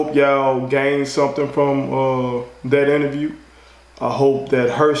I hope y'all gained something from that interview. I hope that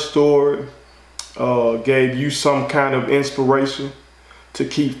her story gave you some kind of inspiration to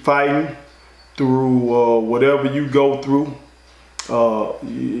keep fighting through whatever you go through.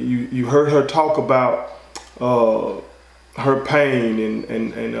 You heard her talk about her pain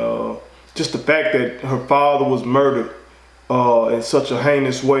and just the fact that her father was murdered in such a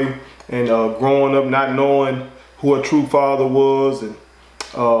heinous way, and growing up not knowing who her true father was, and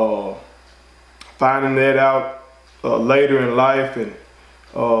finding that out later in life, and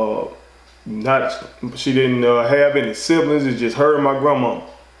she didn't have any siblings. It's just her and my grandma.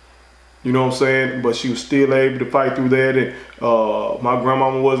 You know what I'm saying? But she was still able to fight through that. And my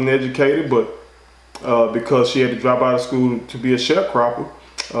grandmama wasn't educated, but because she had to drop out of school to be a sharecropper,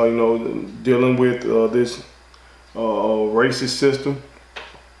 you know, dealing with this racist system,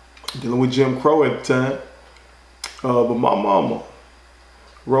 dealing with Jim Crow at the time. But my mama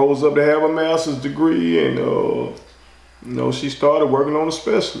rose up to have a master's degree, and you know, she started working on a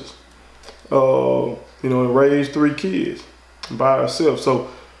specialist. You know, and raised 3 kids by herself. So,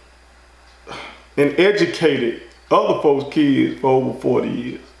 and educated other folks' kids for over 40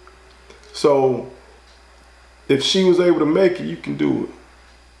 years. So, if she was able to make it, you can do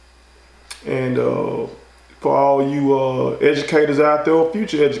it. And for all you educators out there, or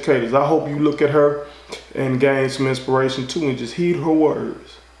future educators, I hope you look at her and gain some inspiration too, and just heed her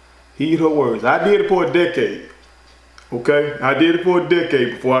words. Heed her words. I did it for a decade. Okay, I did it for a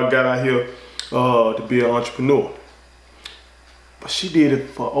decade before I got out here to be an entrepreneur. But she did it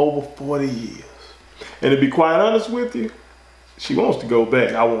for over 40 years. And to be quite honest with you, she wants to go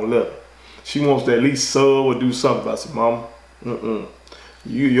back. I won't let her. She wants to at least sub or do something. I said, Mama,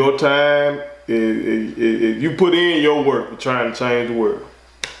 your time, if you put in your work for trying to change the world,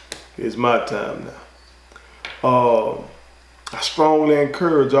 it's my time now. I strongly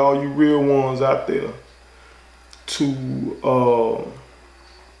encourage all you real ones out there to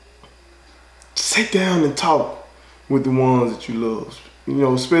sit down and talk with the ones that you love, you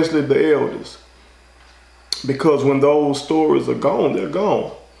know, especially the elders. Because when those stories are gone, they're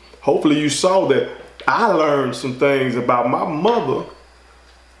gone. Hopefully you saw that I learned some things about my mother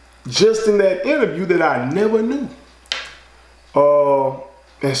just in that interview that I never knew.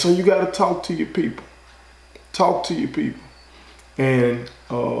 And so you got to talk to your people. Talk to your people. And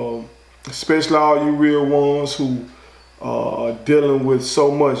especially all you real ones who are dealing with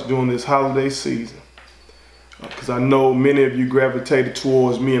so much during this holiday season. Because I know many of you gravitated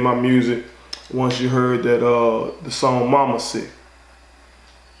towards me and my music once you heard that the song Mama Sick.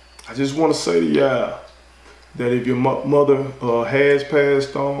 I just want to say to y'all that if your mother has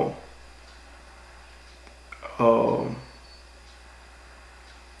passed on,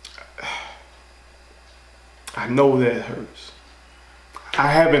 I know that hurts. I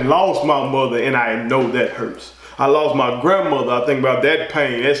haven't lost my mother, and I know that hurts. I lost my grandmother. I think about that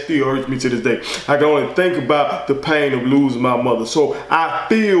pain. That still hurts me to this day. I can only think about the pain of losing my mother. So I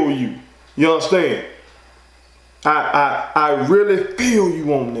feel you. You understand? I really feel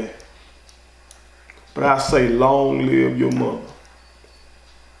you on that. But I say, long live your mother.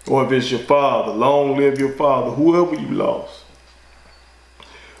 Or if it's your father, long live your father, whoever you lost.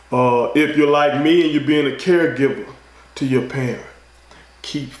 If you're like me and you're being a caregiver to your parent,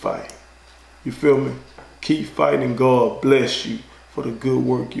 keep fighting. You feel me? Keep fighting. God bless you for the good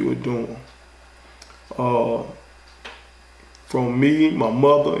work you are doing. From me, my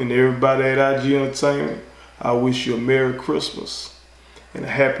mother, and everybody at IG Entertainment, I wish you a Merry Christmas and a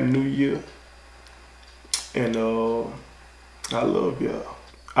Happy New Year. And I love y'all.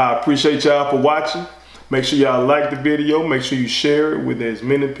 I appreciate y'all for watching. Make sure y'all like the video. Make sure you share it with as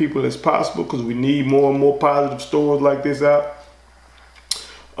many people as possible, because we need more and more positive stories like this out.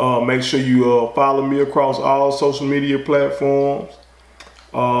 Make sure you follow me across all social media platforms.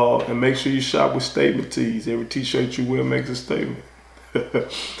 And make sure you shop with statement tees. Every t-shirt you wear makes a statement.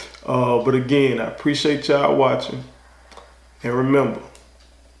 But again, I appreciate y'all watching. And remember,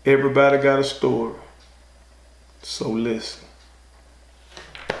 everybody got a story. So listen.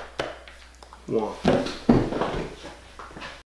 1.